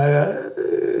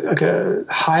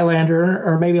Highlander,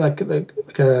 or maybe like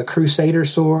a Crusader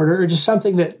sword, or just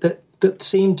something that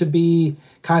seemed to be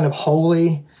kind of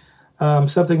holy,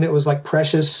 something that was like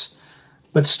precious,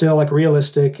 but still like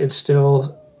realistic. It's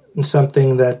still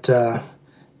something that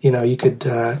you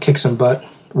could kick some butt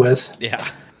with. Yeah.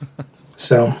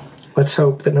 So let's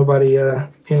hope that nobody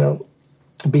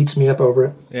beats me up over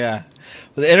it. Yeah.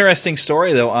 Well, the interesting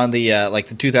story though on the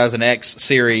the 2000X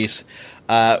series.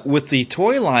 With the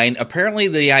toy line, apparently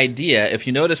the idea, if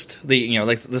you noticed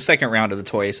the second round of the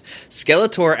toys,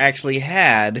 Skeletor actually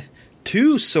had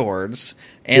two swords,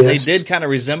 and yes. They did kind of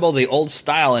resemble the old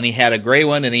style, and he had a gray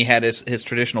one and he had his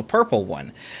traditional purple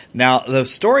one. Now, the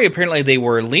story apparently they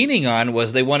were leaning on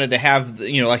was they wanted to have,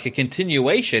 like a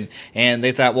continuation, and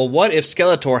they thought, well, what if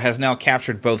Skeletor has now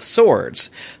captured both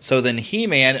swords? So then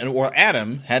He-Man, or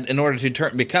Adam, had, in order to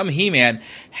become He-Man,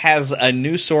 has a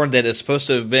new sword that is supposed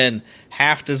to have been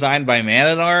half designed by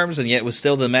Man-at-Arms, and yet was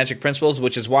still the magic principles,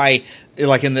 which is why,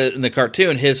 like in the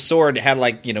cartoon, his sword had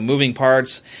moving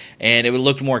parts, and it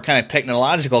looked more kind of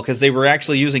technological, because they were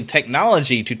actually using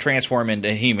technology to transform into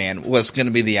He-Man, was going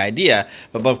to be the idea.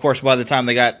 But of course, by the time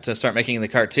they got to start making the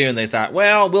cartoon, they thought,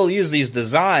 well, we'll use these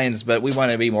designs, but we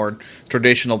want to be more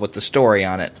traditional with the story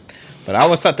on it. But I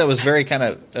always thought that was very kind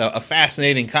of a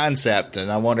fascinating concept,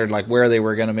 and I wondered where they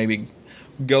were going to maybe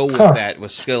go with that, with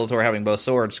Skeletor having both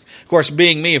swords. Of course,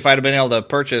 being me, if I'd have been able to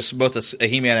purchase both a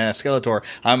He-Man and a Skeletor,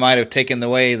 I might have taken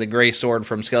away the gray sword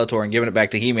from Skeletor and given it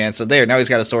back to He-Man. So now he's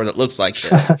got a sword that looks like this.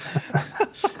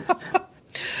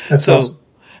 That's so awesome.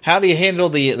 How do you handle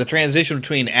the transition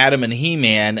between Adam and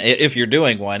He-Man, if you're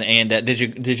doing one? And did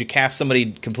you cast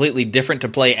somebody completely different to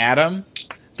play Adam?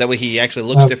 That way he actually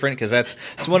looks different, because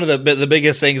it's one of the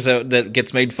biggest things that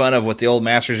gets made fun of with the old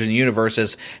Masters of the Universe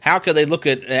is how could they look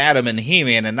at Adam and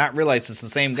He-Man and not realize it's the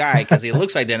same guy, because he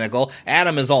looks identical.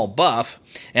 Adam is all buff,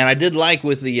 and I did like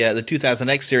with the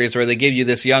 2000X series where they give you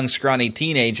this young, scrawny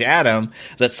teenage Adam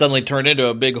that suddenly turned into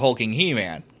a big hulking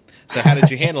He-Man. So how did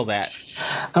you handle that?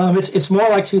 It's more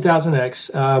like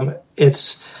 2000X.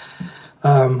 It's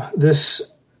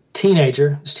this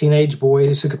teenage boy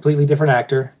who's a completely different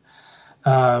actor.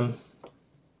 I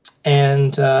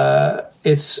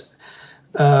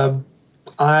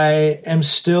am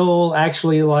still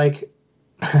actually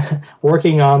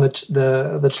working on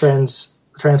the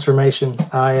transformation.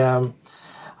 I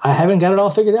haven't got it all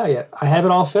figured out yet. I have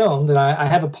it all filmed, and I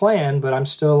have a plan, but I'm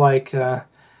still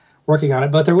working on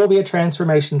it. But there will be a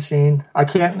transformation scene. I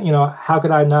can't, how could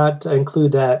I not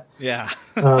include that? Yeah.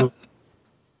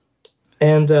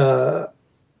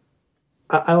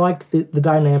 I like the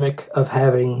dynamic of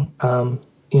having,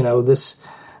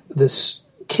 this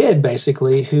kid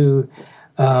basically who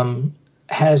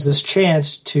has this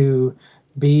chance to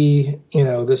be,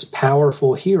 this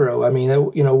powerful hero. I mean,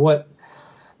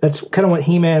 that's kind of what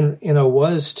He-Man,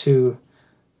 was to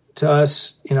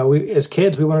us. We, as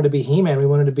kids, we wanted to be He-Man. We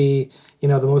wanted to be, the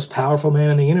most powerful man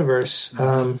in the universe.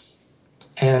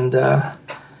 And I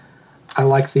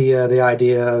like the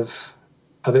idea of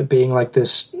it being like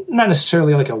this, not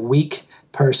necessarily like a weak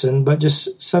person, but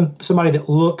just somebody that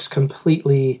looks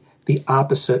completely the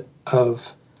opposite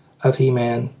of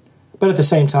He-Man, but at the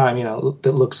same time,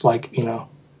 that looks like, a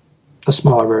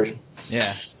smaller version.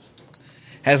 Yeah.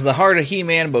 Has the heart of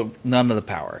He-Man, but none of the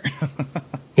power.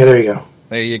 Yeah, there you go.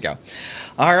 There you go.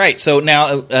 All right, so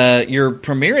now you're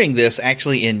premiering this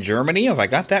actually in Germany. Have I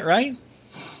got that right?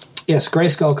 Yes,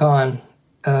 Grayskull Con,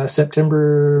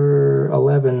 September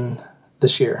 11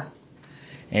 this year.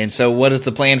 And so what is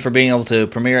the plan for being able to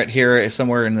premiere it here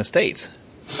somewhere in the States?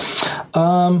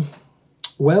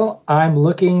 Well, I'm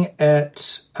looking at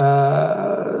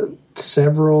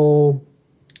several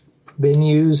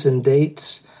venues and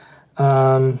dates.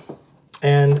 And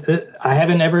I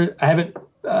haven't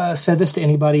said this to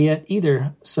anybody yet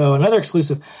either. So another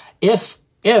exclusive. If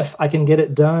I can get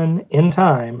it done in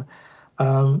time,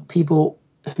 people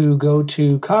who go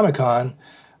to Comic-Con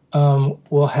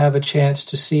will have a chance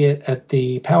to see it at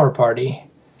the Power Party.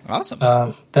 Awesome.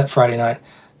 That Friday night.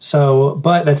 So,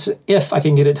 but that's if I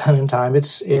can get it done in time.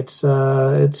 It's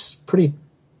pretty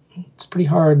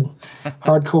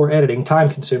hardcore editing, time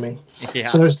consuming.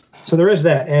 Yeah. So there is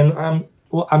that, and I'm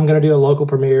going to do a local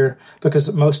premiere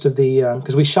because most of the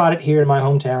because we shot it here in my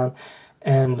hometown,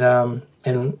 and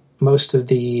most of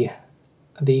the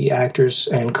actors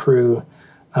and crew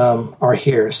are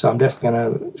here. So I'm definitely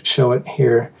going to show it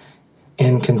here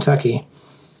in Kentucky,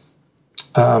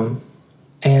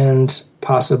 and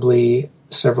possibly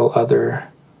several other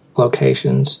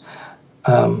locations.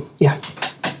 Yeah.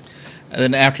 And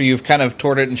then after you've kind of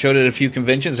toured it and showed it at a few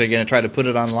conventions, are you going to try to put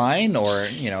it online, or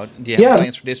do you have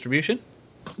plans for distribution?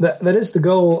 That is the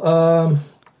goal.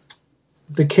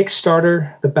 The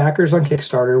Kickstarter, the backers on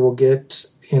Kickstarter will get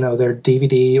their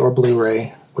DVD or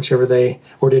Blu-ray, whichever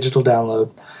or digital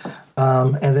download,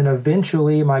 and then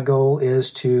eventually my goal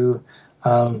is to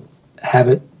have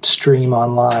it stream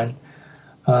online.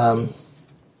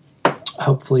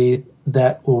 Hopefully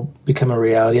that will become a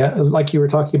reality. Like you were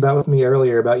talking about with me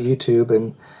earlier about YouTube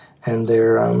and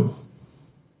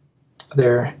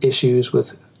their issues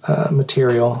with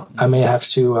material. I may have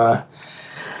to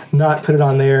not put it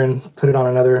on there and put it on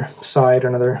another site or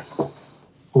another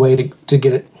way to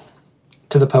get it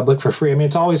to the public for free. I mean,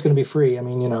 it's always going to be free. I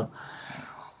mean,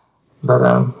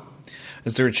 but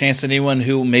is there a chance that anyone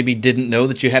who maybe didn't know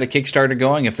that you had a Kickstarter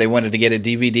going, if they wanted to get a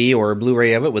DVD or a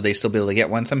Blu-ray of it, would they still be able to get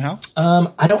one somehow?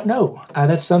 I don't know.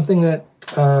 That's something that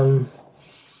I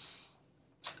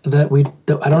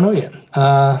don't know yet.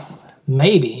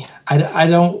 Maybe I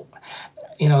don't.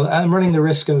 I'm running the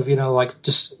risk of like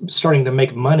just starting to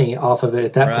make money off of it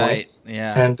at that point.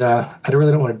 Yeah. And I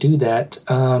really don't want to do that.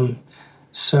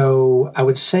 So I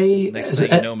would say next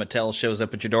thing you know, Mattel shows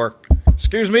up at your door.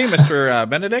 Excuse me, Mr.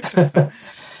 Benedict?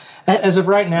 As of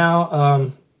right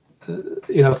now,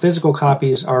 physical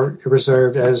copies are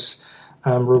reserved as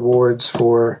rewards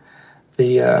for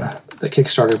the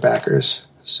Kickstarter backers.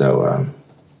 So,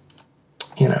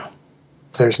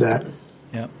 there's that.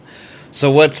 Yep.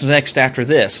 So what's next after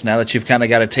this? Now that you've kind of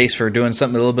got a taste for doing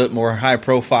something a little bit more high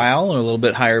profile and a little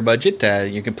bit higher budget,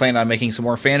 you can plan on making some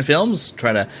more fan films,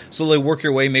 try to slowly work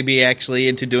your way maybe actually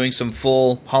into doing some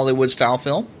full Hollywood style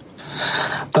film?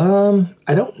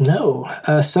 I don't know.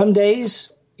 Some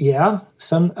days, yeah.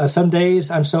 Some days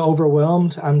I'm so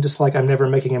overwhelmed, I'm just like, I'm never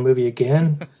making a movie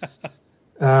again.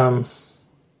 It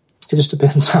just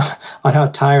depends on how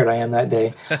tired I am that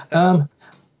day.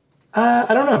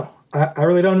 I don't know. I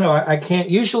really don't know. I can't.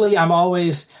 Usually I'm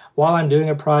always, while I'm doing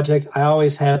a project, I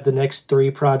always have the next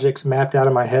 3 projects mapped out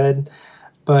in my head.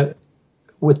 But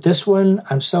with this one,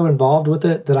 I'm so involved with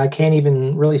it that I can't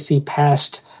even really see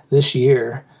past this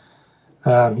year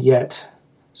yet.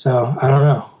 So I don't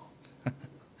know.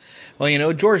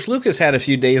 Well, George Lucas had a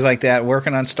few days like that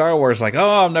working on Star Wars, like,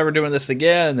 oh, I'm never doing this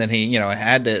again. And then he,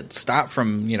 had to stop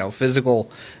from, his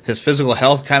physical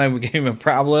health kind of became a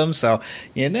problem. So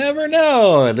you never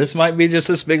know. This might be just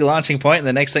this big launching point. And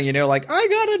the next thing you know, like, I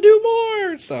got to do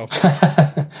more. So,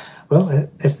 well,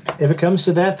 if it comes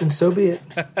to that, then so be it.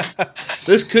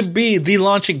 This could be the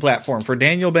launching platform for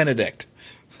Daniel Benedict.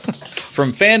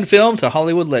 From fan film to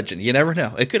Hollywood legend. You never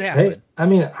know. It could happen. Hey, I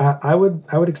mean, I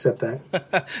would accept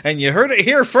that. And you heard it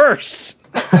here first.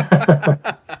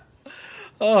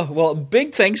 Oh, well,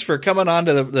 big thanks for coming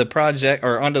onto the project,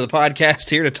 or onto the podcast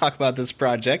here to talk about this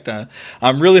project.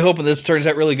 I'm really hoping this turns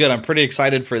out really good. I'm pretty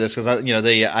excited for this because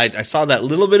I saw that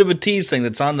little bit of a tease thing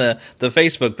that's on the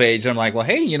Facebook page. And I'm like, well,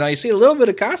 hey, you see a little bit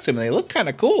of costume and they look kind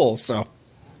of cool. So.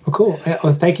 Well, cool.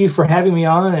 Well, thank you for having me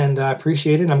on, and I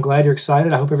appreciate it. I'm glad you're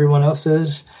excited. I hope everyone else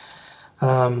is.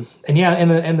 And yeah,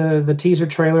 and the teaser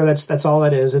trailer, that's all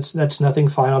that is. That's nothing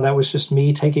final. That was just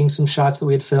me taking some shots that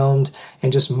we had filmed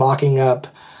and just mocking up,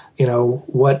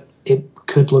 what it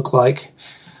could look like.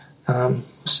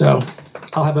 So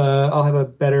I'll have a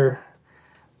better,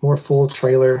 more full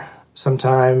trailer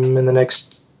sometime in the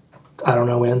next, I don't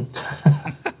know when.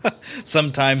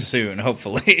 Sometime soon,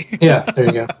 hopefully. Yeah, there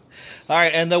you go. All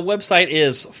right, and the website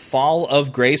is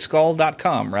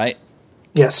fallofgrayskull.com, right?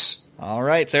 Yes. All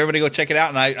right, so everybody go check it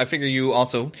out, and I figure you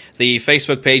also, the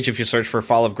Facebook page, if you search for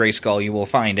Fall of Grayskull, you will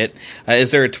find it.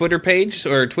 Is there a Twitter page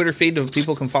or a Twitter feed that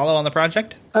people can follow on the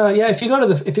project? Yeah, if you go to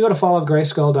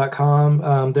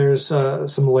fallofgrayskull.com, there's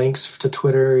some links to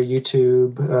Twitter,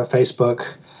 YouTube,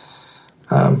 Facebook.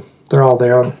 They're all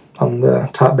there on the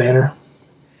top banner.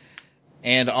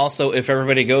 And also, if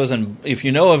everybody goes and if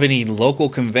you know of any local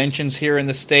conventions here in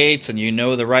the States and you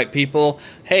know the right people,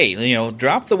 hey,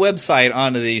 drop the website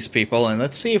onto these people and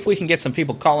let's see if we can get some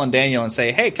people calling Daniel and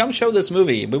say, hey, come show this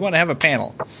movie. We want to have a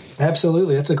panel.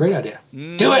 Absolutely. That's a great idea.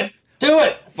 Do it. Do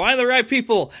it! Find the right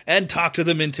people and talk to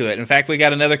them into it. In fact, we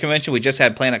got another convention. We just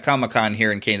had Planet Comic-Con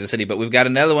here in Kansas City, but we've got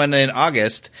another one in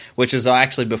August, which is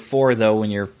actually before, though, when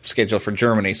you're scheduled for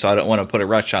Germany, so I don't want to put a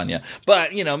rush on you.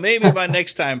 But, maybe by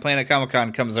next time Planet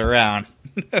Comic-Con comes around,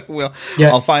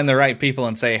 I'll find the right people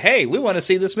and say, hey, we want to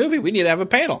see this movie. We need to have a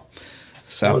panel.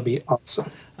 So that would be awesome.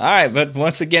 All right, but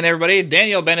once again, everybody,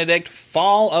 Daniel Benedict,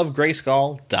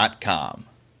 fallofgrayskull.com.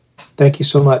 Thank you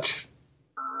so much.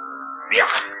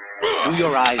 Do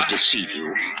your eyes deceive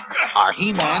you? Are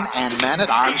He-Man and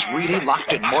Man-at-Arms really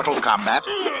locked in mortal combat?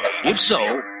 If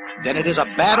so, then it is a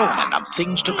bad omen of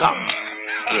things to come.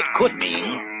 It could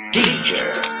mean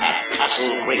danger at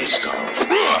Castle Grayskull.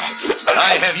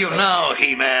 I have you now,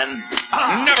 He-Man.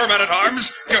 Never,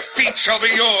 Man-at-Arms. Defeat shall be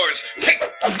yours. Take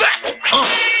that! Oh,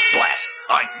 blast!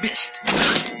 I missed.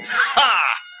 Ha!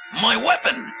 My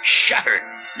weapon shattered.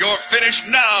 You're finished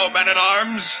now,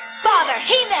 Man-at-Arms. Father,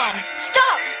 He-Man,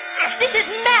 stop! This is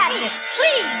madness,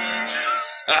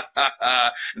 please!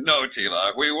 No,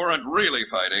 Teela, we weren't really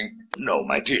fighting. No,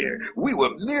 my dear. We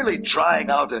were merely trying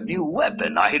out a new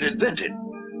weapon I had invented.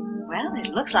 Well,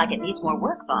 it looks like it needs more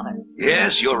work, Father.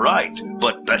 Yes, you're right.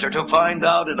 But better to find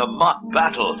out in a mock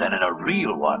battle than in a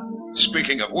real one.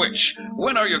 Speaking of which,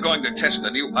 when are you going to test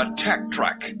the new attack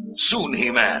track? Soon,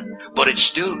 He-Man, but it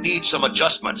still needs some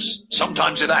adjustments.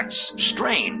 Sometimes it acts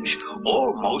strange,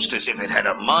 almost as if it had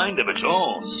a mind of its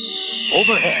own.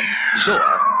 Overhead, Zor,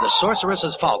 the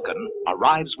sorceress's falcon,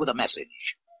 arrives with a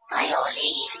message. By your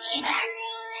leave, He-Man,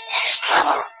 there is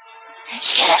trouble.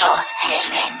 Skeletor and his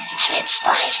men have been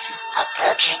spotted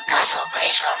approaching Castle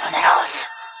Grayskull from the north.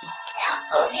 They are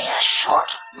only a short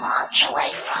march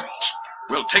away from it.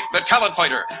 We'll take the Talon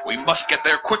Fighter. We must get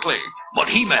there quickly. But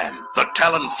He-Man, the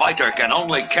Talon Fighter can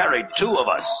only carry 2 of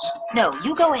us. No,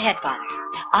 you go ahead, Father.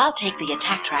 I'll take the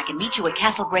attack track and meet you at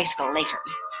Castle Grayskull later.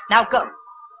 Now go.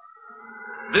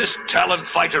 This Talon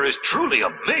Fighter is truly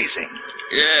amazing.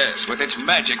 Yes, with its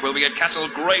magic, we'll be at Castle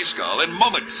Grayskull in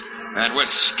moments. And with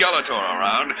Skeletor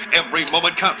around, every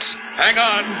moment counts. Hang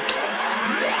on.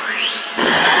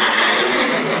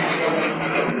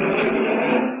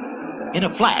 In a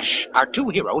flash, our 2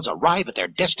 heroes arrive at their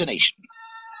destination.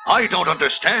 I don't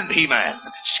understand, He-Man.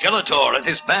 Skeletor and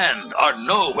his band are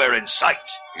nowhere in sight.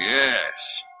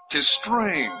 Yes, 'tis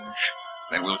strange.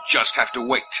 Then we'll just have to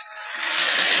wait.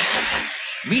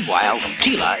 Meanwhile,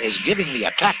 Teela is giving the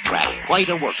attack track quite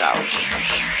a workout.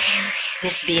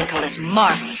 This vehicle is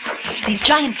marvelous. These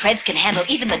giant treads can handle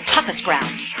even the toughest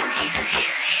ground.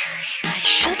 I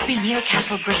should be near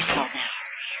Castle Grayskull now.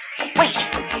 Wait,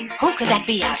 who could that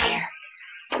be out here?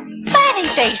 Manny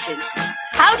Faces!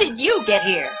 How did you get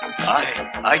here?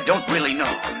 I don't really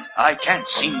know. I can't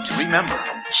seem to remember.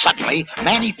 Suddenly,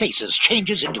 Manny Faces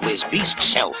changes into his beast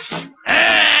self.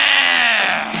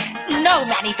 No,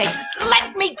 Manny Faces,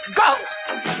 let me go!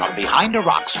 From behind a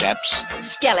rock steps...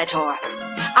 Skeletor,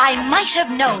 I might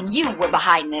have known you were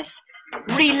behind this.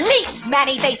 Release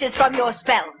Manny Faces from your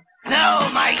spell. No,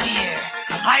 my dear.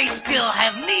 I still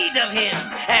have need of him,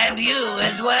 and you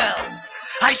as well.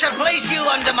 I shall place you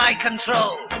under my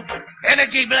control.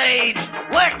 Energy Blade,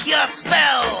 work your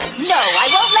spell. No, I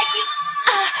won't let you...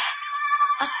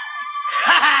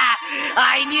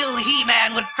 I knew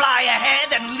He-Man would fly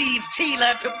ahead and leave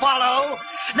Teela to follow.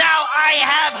 Now I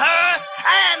have her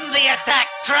and the attack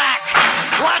track.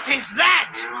 What is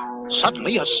that?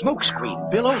 Suddenly, a smokescreen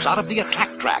billows out of the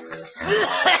attack track.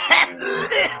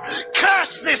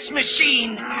 Curse this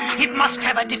machine! It must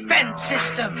have a defense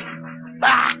system.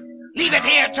 Ah, leave it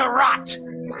here to rot.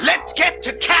 Let's get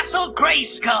to Castle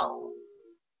Grayskull.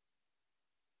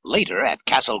 Later at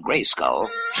Castle Grayskull...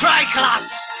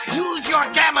 Triclops, use your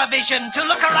gamma vision to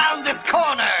look around this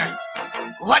corner.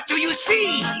 What do you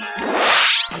see?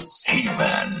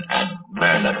 He-Man and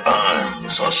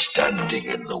Man-at-Arms are standing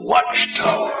in the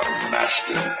watchtower,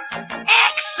 Master.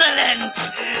 Excellent!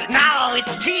 Now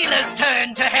it's Teela's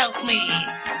turn to help me.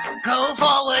 Go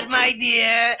forward, my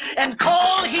dear, and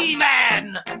call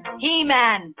He-Man.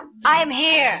 He-Man, I'm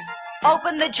here.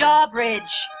 Open the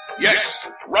drawbridge. Yes,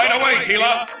 right away,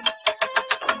 Tila.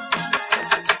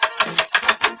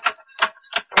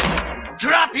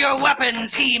 Drop your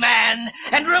weapons, He-Man,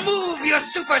 and remove your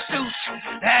super suit.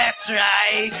 That's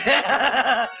right.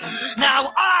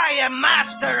 Now I am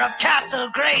master of Castle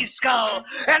Grayskull,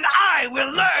 and I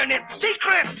will learn its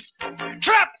secrets.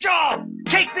 Trapjaw,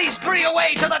 take these three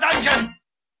away to the dungeon.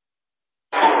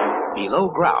 Below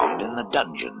ground in the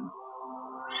dungeon,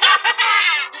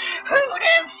 Who'd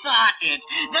have thought it?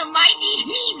 The mighty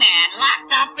He-Man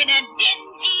locked up in a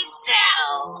dingy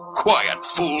cell. Quiet,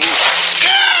 fool.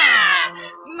 Ah!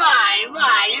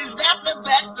 My, is that the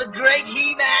best the great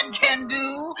He-Man can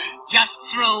do? Just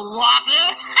throw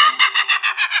water?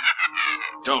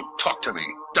 Don't talk to me.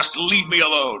 Just leave me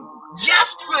alone.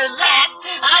 Just for that,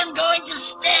 I'm going to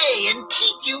stay and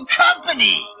keep you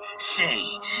company. Say,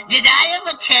 did I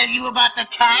ever tell you about the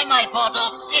time I fought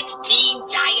off 16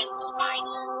 giant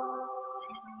spiders?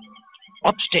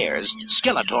 upstairs,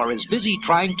 Skeletor is busy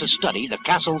trying to study the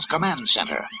castle's command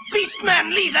center.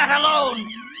 Beastman, leave that alone!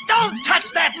 Don't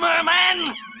touch that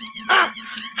merman!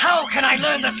 How can I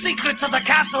learn the secrets of the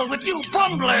castle with you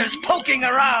bumblers poking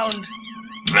around?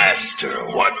 Master,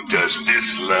 what does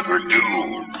this lever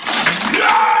do?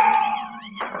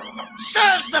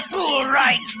 Serves the fool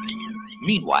right!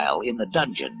 Meanwhile, in the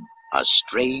dungeon, a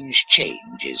strange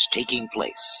change is taking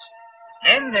place.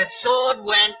 Then the sword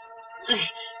went...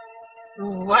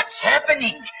 What's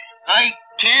happening? I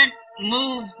can't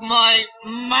move my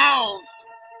mouth.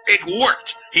 It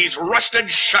worked! He's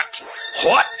rusted shut!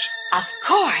 What? Of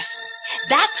course.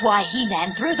 That's why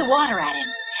He-Man threw the water at him,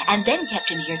 and then kept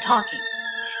him here talking.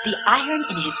 The iron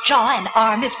in his jaw and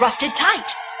arm is rusted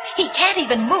tight. He can't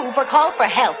even move or call for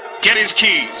help. Get his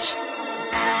keys!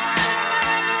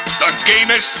 The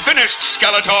game is finished,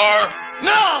 Skeletor!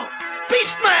 No!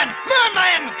 Beastman!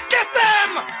 Merman! Get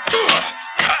them!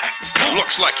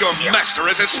 Looks like your master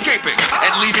is escaping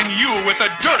and leaving you with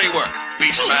the dirty work,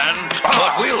 Beastman.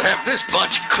 But we'll have this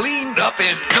bunch cleaned up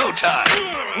in no time.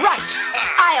 Right.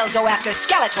 I'll go after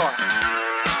Skeletor.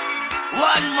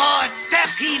 One more step,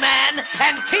 He-Man,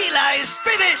 and Teela is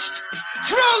finished!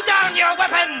 Throw down your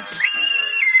weapons!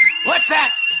 What's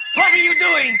that? What are you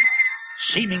doing?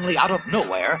 Seemingly out of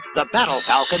nowhere, the Battle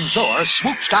Falcon Zor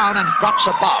swoops down and drops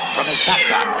a bomb from his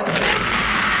backpack.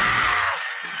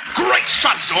 Great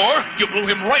shot, Zor! You blew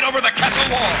him right over the castle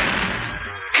wall!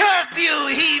 Curse you,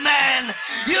 He-Man!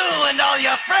 You and all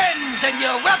your friends and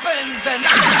your weapons and...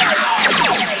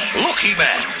 Look,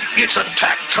 He-Man! It's a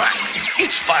tack track!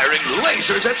 It's firing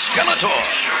lasers at Skeletor!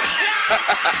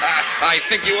 I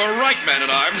think you were right,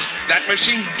 Man-at-Arms. That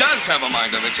machine does have a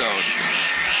mind of its own.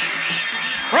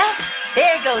 Well,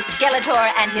 there goes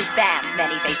Skeletor and his band,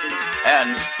 Many Faces.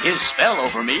 And his spell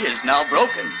over me is now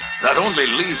broken. That only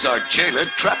leaves our jailer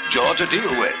Trapjaw to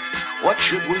deal with. What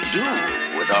should we do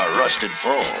with our rusted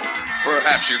foe?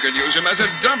 Perhaps you can use him as a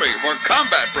dummy for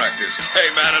combat practice.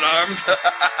 Hey, Man-at-Arms.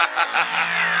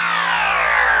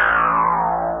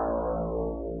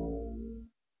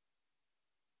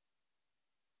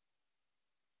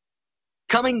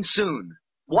 Coming soon.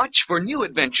 Watch for new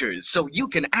adventures so you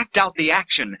can act out the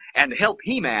action and help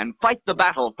He-Man fight the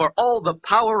battle for all the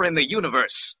power in the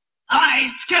universe. I,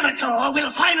 Skeletor,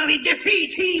 will finally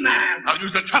defeat He-Man! I'll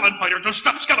use the Talon Fighter to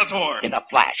stop Skeletor! In a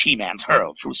flash, He-Man's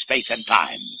hurled through space and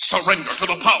time. Surrender to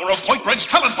the power of White Red's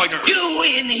Talon Fighter! You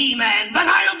win, He-Man, but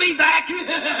I'll be back!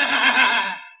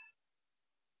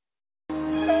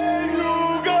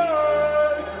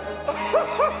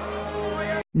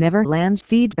 Neverland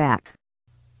feedback.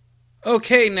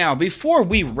 Okay, now, before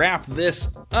we wrap this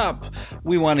up,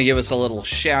 we want to give us a little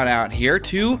shout out here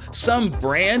to some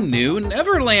brand new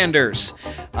Neverlanders.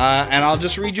 And I'll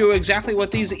just read you exactly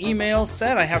what these emails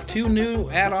said. I have two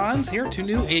new add-ons here, two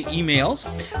new emails.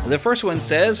 The first one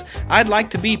says, I'd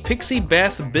like to be Pixie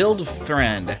Beth Build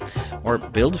Friend. Or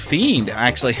Build Fiend,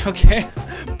 actually. Okay,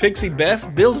 Pixie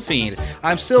Beth Build Fiend.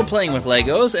 I'm still playing with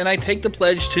Legos, and I take the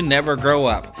pledge to never grow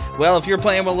up. Well, if you're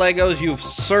playing with Legos, you've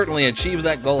certainly achieved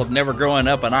that goal of never growing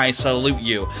up, and I salute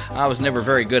you. I was never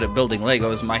very good at building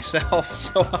Legos myself,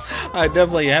 so I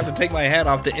definitely have to take my hat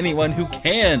off to anyone who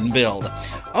can build.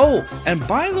 Oh, and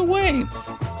by the way,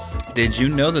 did you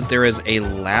know that there is a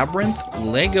Labyrinth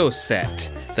Lego set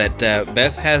that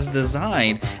Beth has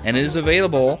designed, and it is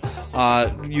available?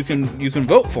 You can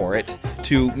vote for it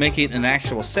to make it an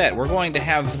actual set. We're going to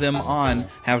have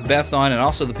Beth on, and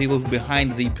also the people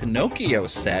behind the Pinocchio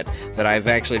set that I've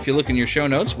actually, if you look in your show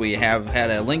notes, we have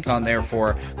had a link on there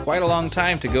for quite a long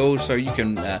time to go so you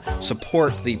can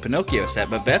support the Pinocchio set.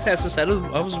 But Beth has a set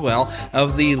as well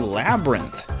of the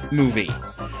Labyrinth movie.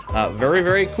 Very,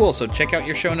 very cool. So check out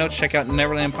your show notes, check out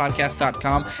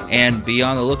neverlandpodcast.com, and be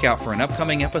on the lookout for an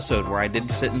upcoming episode where I did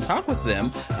sit and talk with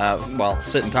them.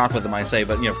 Sit and talk with them, I say,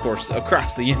 but, of course,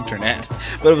 across the internet.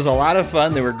 But it was a lot of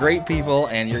fun. They were great people,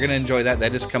 and you're going to enjoy that.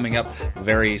 That is coming up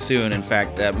very soon. In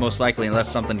fact, most likely, unless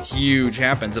something huge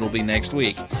happens, it'll be next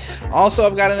week. Also,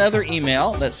 I've got another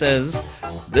email that says,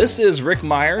 "This is Rick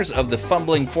Myers of the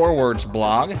Fumbling Forwards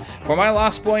blog. For my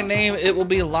Lost Boy name, it will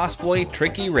be Lost Boy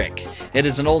Tricky Rick. It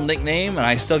is an old nickname, and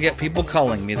I still get people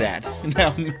calling me that."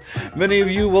 Now, many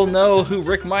of you will know who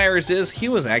Rick Myers is. He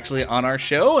was actually on our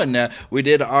show, and we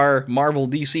did our Marvel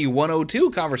DC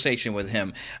 102 conversation with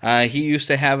him. He used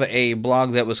to have a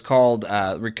blog that was called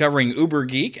Recovering Uber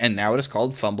Geek, and now it is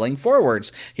called Fumbling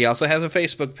Forwards. He also has a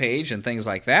Facebook page and things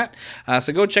like that,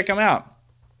 so go check him out.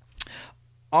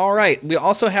 All right, we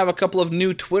also have a couple of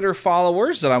new Twitter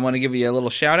followers that I want to give you a little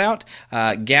shout out.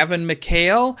 Gavin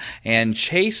McHale and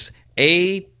Chase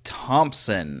A.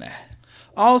 Thompson.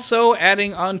 Also,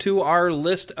 adding onto our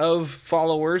list of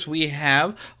followers, we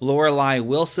have Lorelei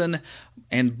Wilson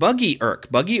and Buggy Irk.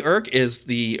 Buggy Irk is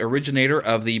the originator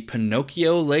of the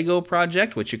Pinocchio Lego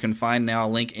project, which you can find now a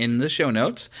link in the show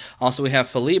notes. Also, we have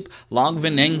Filip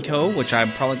Longvinenko, which I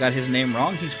probably got his name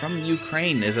wrong. He's from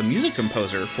Ukraine, is a music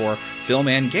composer for film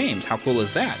and games. How cool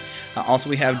is that? Also,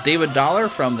 we have David Dollar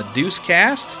from the Deuce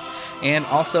Cast. And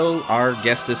also, our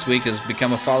guest this week has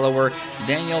become a follower,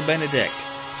 Daniel Benedict.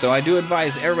 So I do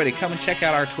advise everybody, come and check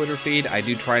out our Twitter feed. I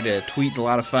do try to tweet a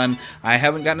lot of fun. I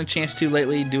haven't gotten a chance to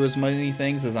lately do as many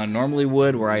things as I normally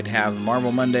would, where I'd have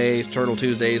Marvel Mondays, Turtle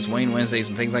Tuesdays, Wayne Wednesdays,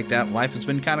 and things like that. Life has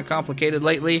been kind of complicated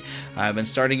lately. I've been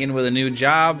starting in with a new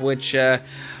job, which,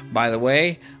 by the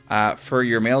way, for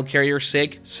your mail carrier's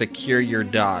sake, secure your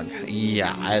dog.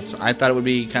 Yeah, I thought it would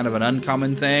be kind of an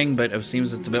uncommon thing, but it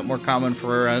seems it's a bit more common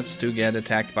for us to get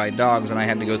attacked by dogs, and I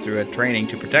had to go through a training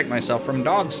to protect myself from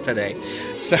dogs today.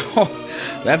 So,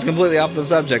 that's completely off the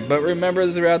subject, but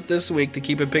remember throughout this week to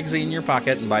keep a pixie in your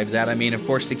pocket, and by that I mean, of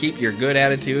course, to keep your good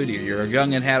attitude, your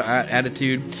young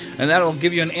attitude, and that'll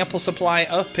give you an ample supply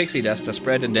of pixie dust to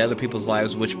spread into other people's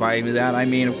lives, which by that I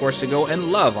mean, of course, to go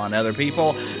and love on other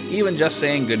people. Even just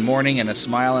saying good morning and a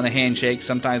smile and a handshake,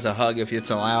 sometimes a hug if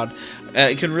it's allowed,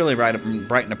 it can really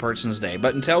brighten a person's day.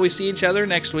 But until we see each other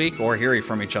next week, or hear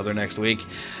from each other next week,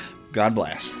 God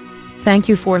bless. Thank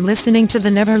you for listening to the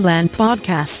Neverland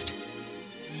Podcast.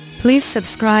 Please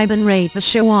subscribe and rate the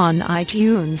show on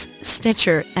iTunes,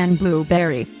 Stitcher, and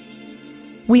Blueberry.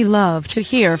 We love to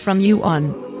hear from you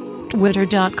on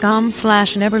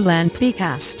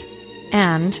twitter.com/NeverlandPodcast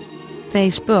and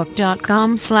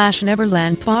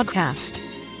facebook.com/NeverlandPodcast.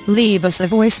 Leave us a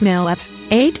voicemail at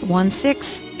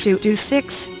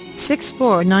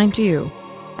 816-226-6492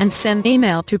 and send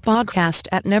email to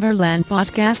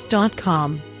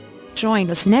podcast@neverlandpodcast.com.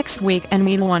 Join us next week and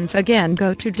we'll once again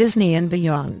go to Disney and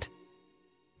beyond.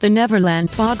 The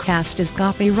Neverland Podcast is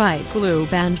copyright Blue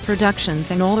Band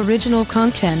Productions and all original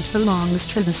content belongs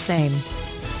to the same.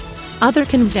 Other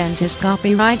content is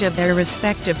copyright of their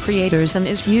respective creators and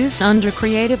is used under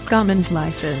Creative Commons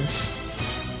license.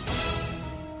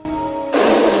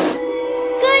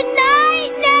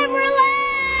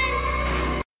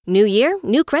 New year,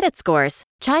 new credit scores.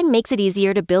 Chime makes it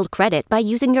easier to build credit by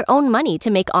using your own money to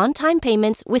make on-time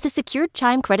payments with a secured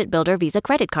Chime Credit Builder Visa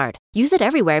credit card. Use it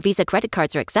everywhere Visa credit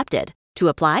cards are accepted. To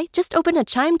apply, just open a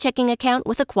Chime checking account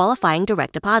with a qualifying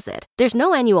direct deposit. There's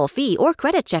no annual fee or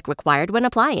credit check required when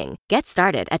applying. Get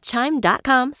started at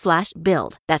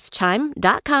chime.com/build. That's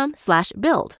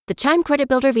chime.com/build. The Chime Credit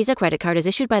Builder Visa credit card is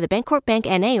issued by the Bancorp Bank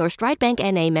N.A. or Stride Bank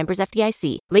N.A. members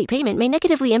FDIC. Late payment may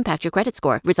negatively impact your credit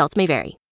score. Results may vary.